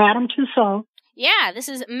 Madame Tussauds. Yeah, this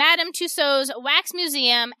is Madame Tussauds Wax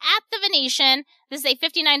Museum at the Venetian. This is a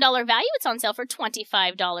 $59 value. It's on sale for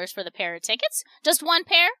 $25 for the pair of tickets. Just one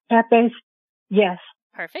pair? Pepe's. Yes.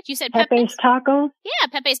 Perfect. You said Pepe's Tacos? Yeah,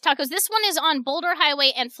 Pepe's Tacos. This one is on Boulder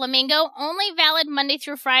Highway and Flamingo. Only valid Monday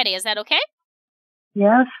through Friday. Is that okay?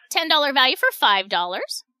 Yes. $10 value for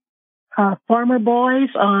 $5. Farmer Boys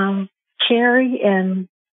on Cherry and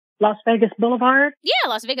Las Vegas Boulevard. Yeah,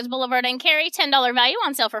 Las Vegas Boulevard and Cary. $10 value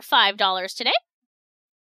on sale for $5 today.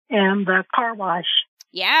 And the car wash.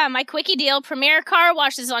 Yeah, my quickie deal. Premier Car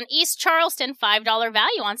Wash is on East Charleston. $5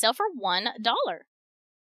 value on sale for $1.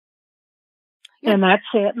 And that's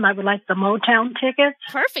it. And I would like the Motown tickets.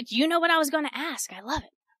 Perfect. You know what I was going to ask. I love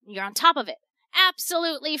it. You're on top of it.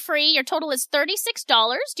 Absolutely free. Your total is $36.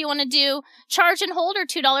 Do you want to do charge and hold or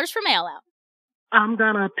 $2 for mail out? I'm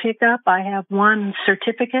going to pick up. I have one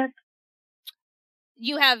certificate.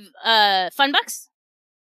 You have Fun Bucks?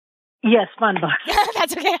 Yes, Fun Bucks.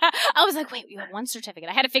 That's okay. I was like, wait, you have one certificate.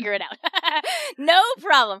 I had to figure it out. No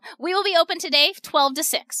problem. We will be open today 12 to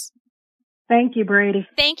 6. Thank you, Brady.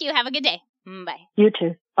 Thank you. Have a good day. Bye. You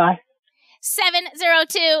too. Bye.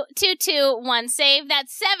 702-221-SAVE.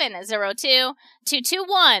 That's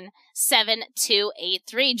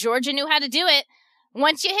 702-221-7283. Georgia knew how to do it.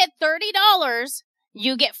 Once you hit $30,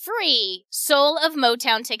 you get free Soul of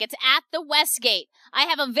Motown tickets at the Westgate. I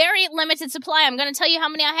have a very limited supply. I'm going to tell you how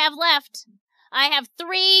many I have left. I have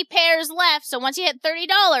 3 pairs left. So once you hit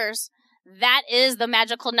 $30, that is the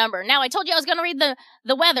magical number. Now, I told you I was going to read the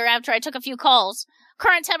weather after I took a few calls.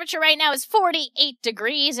 Current temperature right now is 48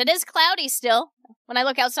 degrees. It is cloudy still. When I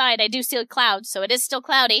look outside, I do see clouds, so it is still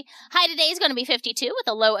cloudy. High today is going to be 52 with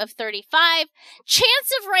a low of 35.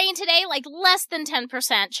 Chance of rain today, like less than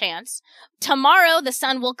 10% chance. Tomorrow, the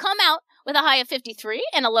sun will come out with a high of 53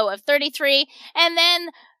 and a low of 33. And then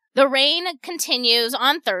the rain continues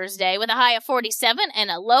on Thursday with a high of 47 and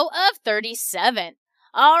a low of 37.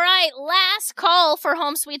 All right, last call for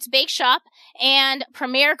Home Sweets Bake Shop and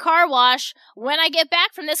Premier Car Wash. When I get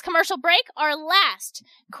back from this commercial break, our last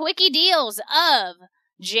quickie deals of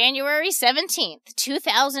January 17th,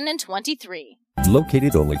 2023.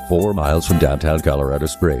 Located only 4 miles from downtown Colorado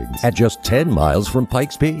Springs, at just 10 miles from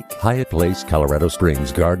Pikes Peak, Hyatt Place Colorado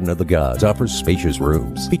Springs Garden of the Gods offers spacious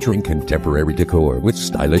rooms featuring contemporary decor with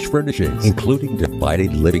stylish furnishings, including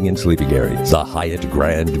divided living and sleeping areas, the Hyatt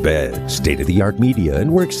Grand Bed, state-of-the-art media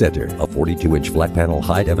and work center, a 42-inch flat-panel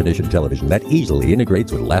high-definition television that easily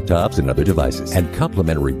integrates with laptops and other devices, and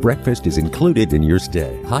complimentary breakfast is included in your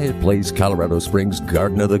stay. Hyatt Place Colorado Springs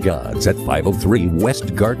Garden of the Gods at 503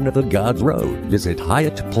 West Garden of the Gods Road. Visit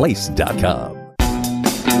HyattPlace.com.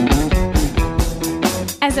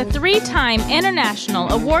 As a 3-time international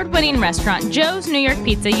award-winning restaurant, Joe's New York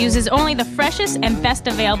Pizza uses only the freshest and best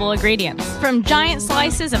available ingredients. From giant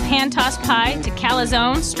slices of hand-tossed pie to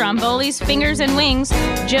calzone, strombolis, fingers, and wings,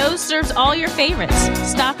 Joe's serves all your favorites.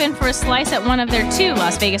 Stop in for a slice at one of their 2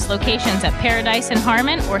 Las Vegas locations at Paradise and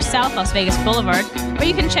Harmon or South Las Vegas Boulevard, or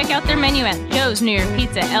you can check out their menu at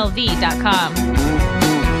joesnewyorkpizzalv.com.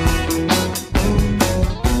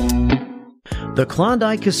 The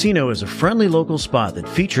Klondike Casino is a friendly local spot that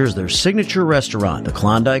features their signature restaurant, the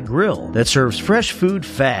Klondike Grill, that serves fresh food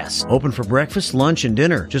fast. Open for breakfast, lunch, and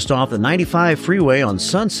dinner. Just off the 95 freeway on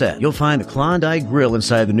Sunset, you'll find the Klondike Grill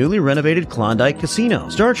inside the newly renovated Klondike Casino.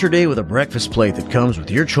 Start your day with a breakfast plate that comes with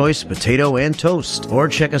your choice potato and toast. Or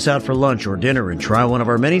check us out for lunch or dinner and try one of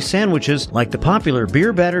our many sandwiches like the popular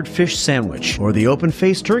beer-battered fish sandwich or the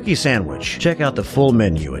open-faced turkey sandwich. Check out the full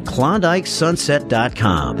menu at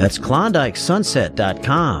KlondikeSunset.com. That's KlondikeSunset.com.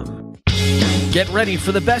 Get ready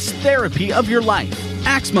for the best therapy of your life.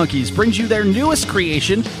 Axe Monkeys brings you their newest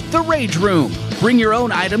creation, the Rage Room. Bring your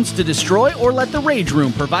own items to destroy or let the Rage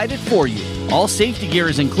Room provide it for you. All safety gear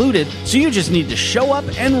is included, so you just need to show up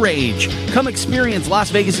and rage. Come experience Las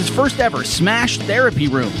Vegas's first ever Smash Therapy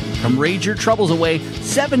Room. Come rage your troubles away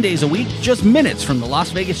 7 days a week, just minutes from the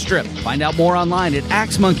Las Vegas Strip. Find out more online at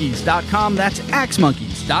axemonkeys.com. That's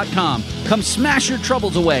axemonkeys.com. Come smash your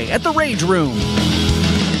troubles away at the Rage Room.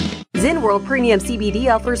 ZenWorld Premium CBD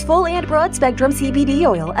offers full and broad spectrum CBD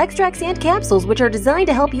oil, extracts, and capsules which are designed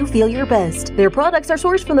to help you feel your best. Their products are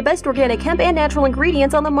sourced from the best organic hemp and natural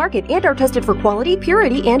ingredients on the market and are tested for quality,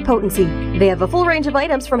 purity, and potency. They have a full range of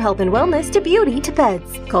items from health and wellness to beauty to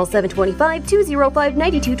pets. Call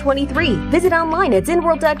 725-205-9223. Visit online at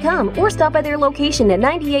zenworld.com or stop by their location at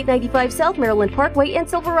 9895 South Maryland Parkway and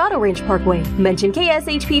Silverado Range Parkway. Mention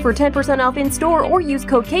KSHP for 10% off in store or use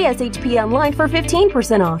code KSHP online for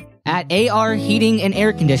 15% off. At AR Heating and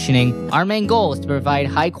Air Conditioning, our main goal is to provide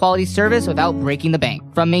high-quality service without breaking the bank.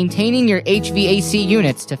 From maintaining your HVAC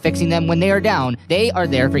units to fixing them when they are down, they are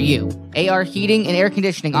there for you. AR Heating and Air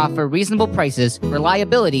Conditioning offer reasonable prices,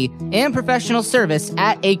 reliability, and professional service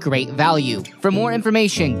at a great value. For more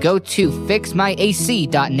information, go to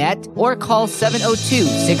fixmyac.net or call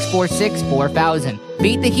 702-646-4000.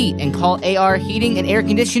 Beat the heat and call AR Heating and Air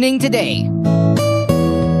Conditioning today.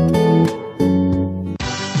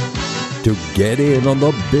 To get in on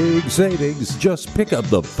the big savings, just pick up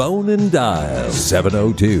the phone and dial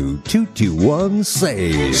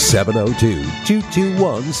 702-221-SAVE.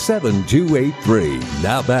 702-221-7283.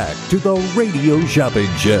 Now back to the Radio Shopping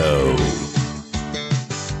Show.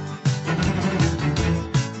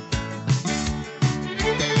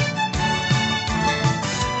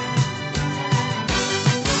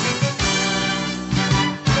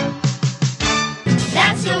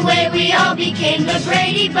 That's the way we all became the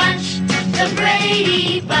Brady Bunch. The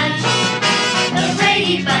Brady Bunch, the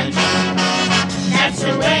Brady Bunch. That's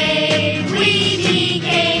the way we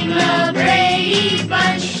became the Brady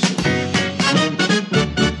Bunch.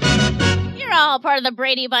 You're all part of the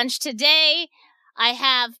Brady Bunch today. I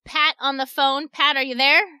have Pat on the phone. Pat, are you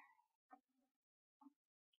there?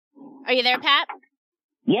 Are you there, Pat?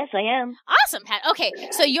 Yes, I am. Awesome, Pat. Okay,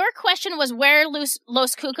 so your question was where Los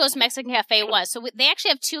Cucos Mexican Cafe was. So they actually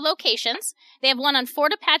have two locations. They have one on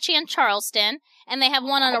Fort Apache and Charleston, and they have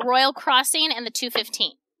one on Arroyo Crossing and the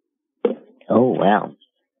 215. Oh, wow.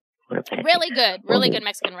 Really good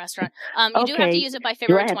Mexican restaurant. You do have to use it by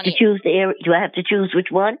February 28th. Do I have to choose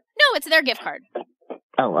which one? No, it's their gift card.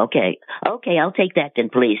 Oh, okay. Okay, I'll take that then,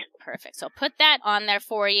 please. Perfect. So put that on there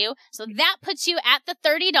for you. So that puts you at the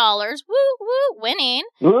 $30. Woo, woo, winning.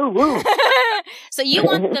 Woo, woo. So you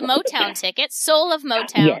want the Motown ticket, Soul of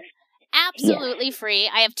Motown. Yes. Absolutely free.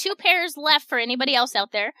 I have 2 pairs left for anybody else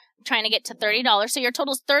out there trying to get to $30. So your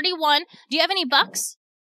total's $31. Do you have any bucks?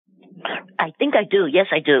 I think I do.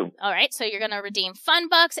 Yes, I do. All right. So you're going to redeem fun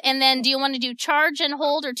bucks. And then do you want to do charge and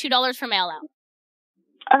hold or $2 for mail out?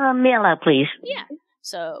 Mail out, please. Yeah.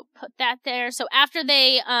 So put that there. So after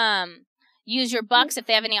they use your bucks, if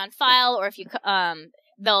they have any on file, or if you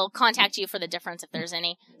they'll contact you for the difference if there's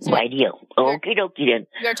any. So Rightio. Okie dokie then.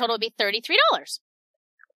 Your total will be $33.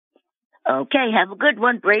 Okay, have a good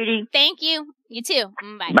one, Brady. Thank you. You too.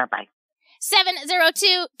 Bye. Bye-bye.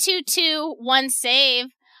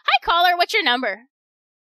 702-221-SAVE. Hi, caller. What's your number?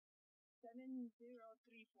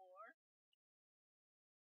 7034.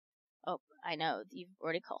 Oh, I know. You've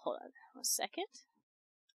already called. Hold on. 1 second.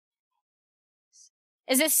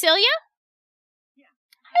 Is this Celia? Yeah.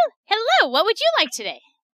 Oh, hello. What would you like today?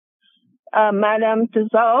 Madame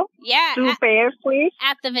Tussauds. Yeah. 2 pairs, please.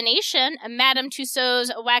 At the Venetian, Madame Tussauds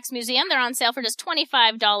Wax Museum. They're on sale for just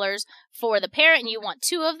 $25 for the pair, and you want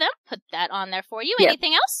 2 of them. Put that on there for you. Yes.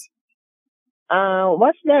 Anything else?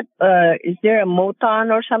 What's that? Is there a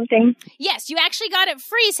Motown or something? Yes, you actually got it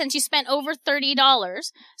free since you spent over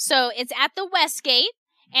 $30. So it's at the Westgate,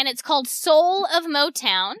 and it's called Soul of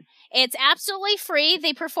Motown. It's absolutely free.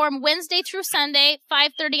 They perform Wednesday through Sunday,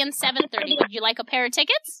 5:30 and 7:30. Would you like a pair of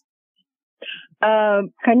tickets?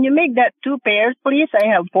 Can you make that 2 pairs, please? I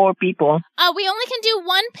have 4 people. We only can do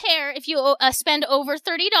 1 pair if you spend over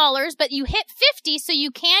 $30, but you hit 50, so you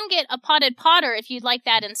can get a potted potter if you'd like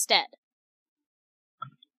that instead.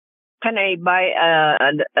 Can I buy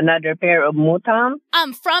another pair of Motown?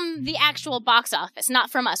 From the actual box office, not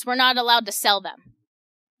from us. We're not allowed to sell them.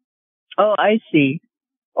 Oh, I see.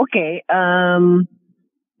 Okay. That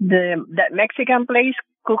Mexican place,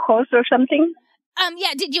 Cucos or something?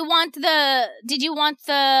 Yeah. Did you want the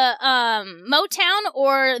Motown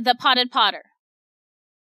or the potted potter?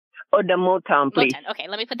 Oh, the Motown, please. Motown. Okay,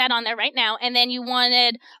 let me put that on there right now. And then you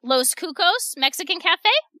wanted Los Cucos Mexican Cafe?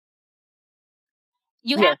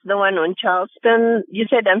 Yes, the one on Charleston. You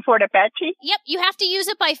said on Fort Apache? Yep, you have to use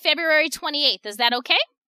it by February 28th. Is that okay?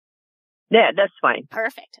 Yeah, that's fine.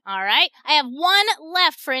 Perfect. All right. I have one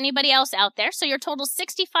left for anybody else out there, so your total's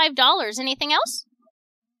 $65. Anything else?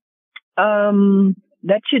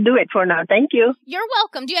 That should do it for now. Thank you. You're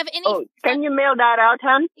welcome. Do you have any... Oh, can you mail that out,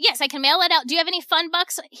 hon? Yes, I can mail it out. Do you have any fun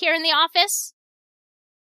bucks here in the office?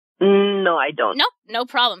 No, I don't. Nope, no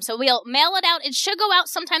problem. So we'll mail it out. It should go out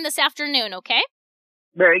sometime this afternoon, okay?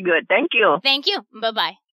 Very good. Thank you. Thank you.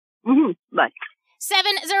 Bye-bye. Bye.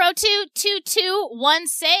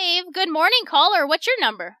 702-221-SAVE. Good morning, caller. What's your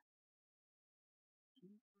number?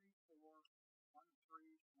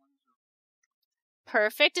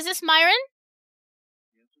 Perfect. Is this Myron?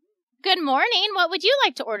 Good morning. What would you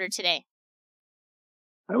like to order today?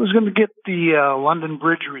 I was going to get the London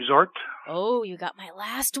Bridge Resort. Oh, you got my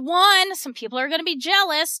last one. Some people are going to be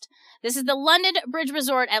jealous. This is the London Bridge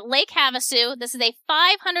Resort at Lake Havasu. This is a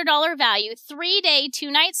 $500 value, 3-day,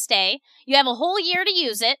 2-night stay. You have a whole year to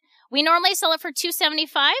use it. We normally sell it for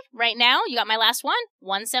 $275. Right now, you got my last one,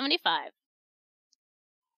 $175.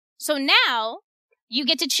 So now you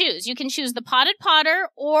get to choose. You can choose the Potted Potter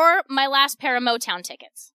or my last pair of Motown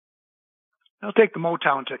tickets. I'll take the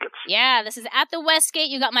Motown tickets. Yeah, this is at the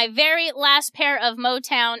Westgate. You got my very last pair of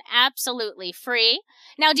Motown absolutely free.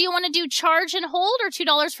 Now, do you want to do charge and hold or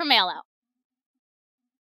 $2 for mail out?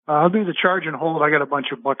 I'll do the charge and hold. I got a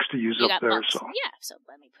bunch of bucks to use up there. Bucks. So yeah, so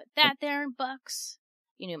let me put that there in bucks.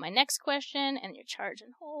 You knew my next question and your charge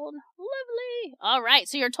and hold. Lovely. All right,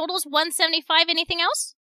 so your total is $175. Anything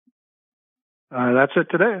else? That's it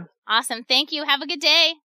today. Awesome. Thank you. Have a good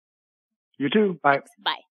day. You too. Bye. Thanks.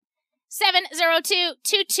 Bye.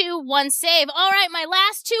 702-221-SAVE. All right, my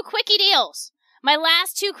last two quickie deals. We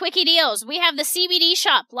have the CBD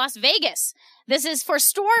shop, Las Vegas. This is for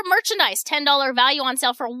store merchandise, $10 value on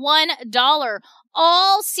sale for $1.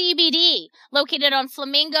 All CBD, located on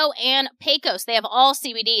Flamingo and Pecos. They have all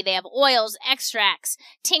CBD. They have oils, extracts,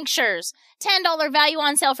 tinctures. $10 value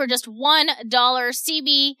on sale for just $1.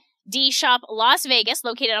 CBD shop, Las Vegas,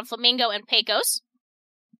 located on Flamingo and Pecos.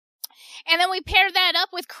 And then we paired that up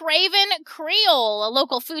with Craven Creole, a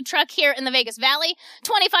local food truck here in the Vegas Valley.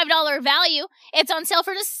 $25 value. It's on sale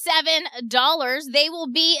for just $7. They will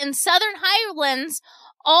be in Southern Highlands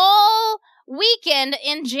all weekend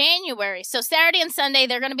in January. So Saturday and Sunday,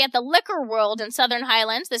 they're going to be at the Liquor World in Southern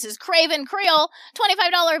Highlands. This is Craven Creole.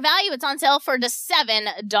 $25 value. It's on sale for just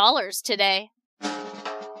 $7 today.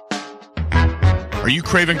 Are you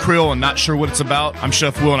craving Creole and not sure what it's about? I'm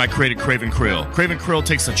Chef Will and I created Craven Creole. Craven Creole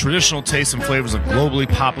takes the traditional tastes and flavors of globally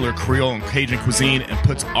popular Creole and Cajun cuisine and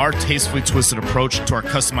puts our tastefully twisted approach to our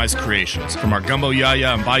customized creations. From our gumbo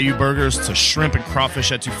yaya and bayou burgers to shrimp and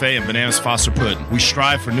crawfish etouffee and bananas foster pudding, we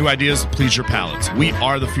strive for new ideas to please your palates. We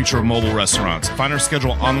are the future of mobile restaurants. Find our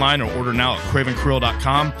schedule online or order now at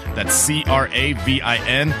cravencreole.com. That's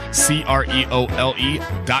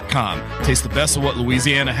CRAVINCREOLE.com. Taste the best of what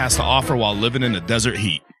Louisiana has to offer while living in the desert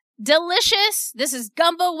heat. Delicious. This is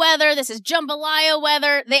gumbo weather. This is jambalaya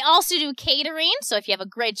weather. They also do catering. So if you have a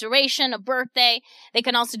graduation, a birthday, they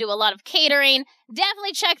can also do a lot of catering.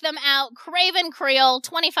 Definitely check them out. Craven Creole,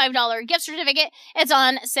 $25 gift certificate. It's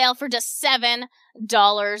on sale for just $7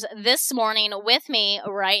 this morning with me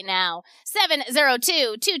right now.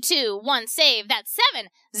 702-221-SAVE. That's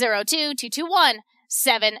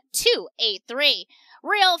 702-221-7283.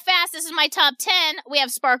 Real fast, this is my top 10. We have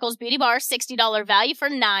Sparkles Beauty Bar, $60 value for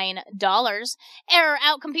 $9. Error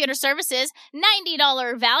Out Computer Services,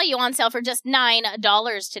 $90 value on sale for just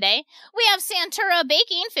 $9 today. We have Santura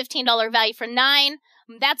Baking, $15 value for $9.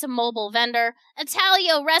 That's a mobile vendor.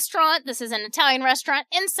 Italio Restaurant, this is an Italian restaurant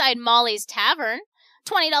inside Molly's Tavern.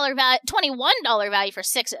 $21 value for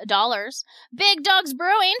 $6. Big Dogs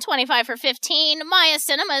Brewing, $25 for $15. Maya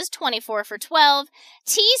Cinemas, $24 for $12.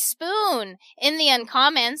 Teaspoon in the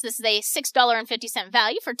Uncommons. This is a $6.50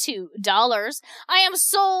 value for $2. I am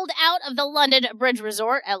sold out of the London Bridge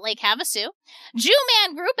Resort at Lake Havasu.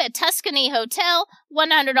 Jew-Man Group at Tuscany Hotel,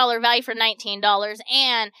 $100 value for $19.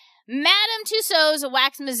 And Madame Tussauds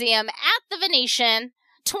Wax Museum at the Venetian,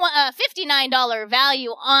 $59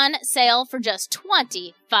 value on sale for just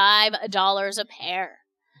 $25 a pair.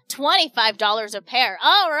 $25 a pair.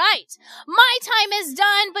 All right. My time is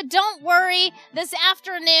done, but don't worry. This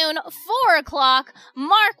afternoon, 4 o'clock,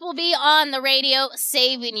 Mark will be on the radio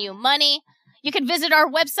saving you money. You can visit our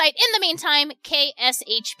website in the meantime,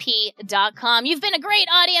 kshp.com. You've been a great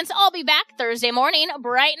audience. I'll be back Thursday morning,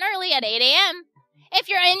 bright and early at 8 a.m. If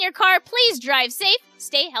you're in your car, please drive safe,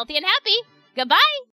 stay healthy and happy. Goodbye.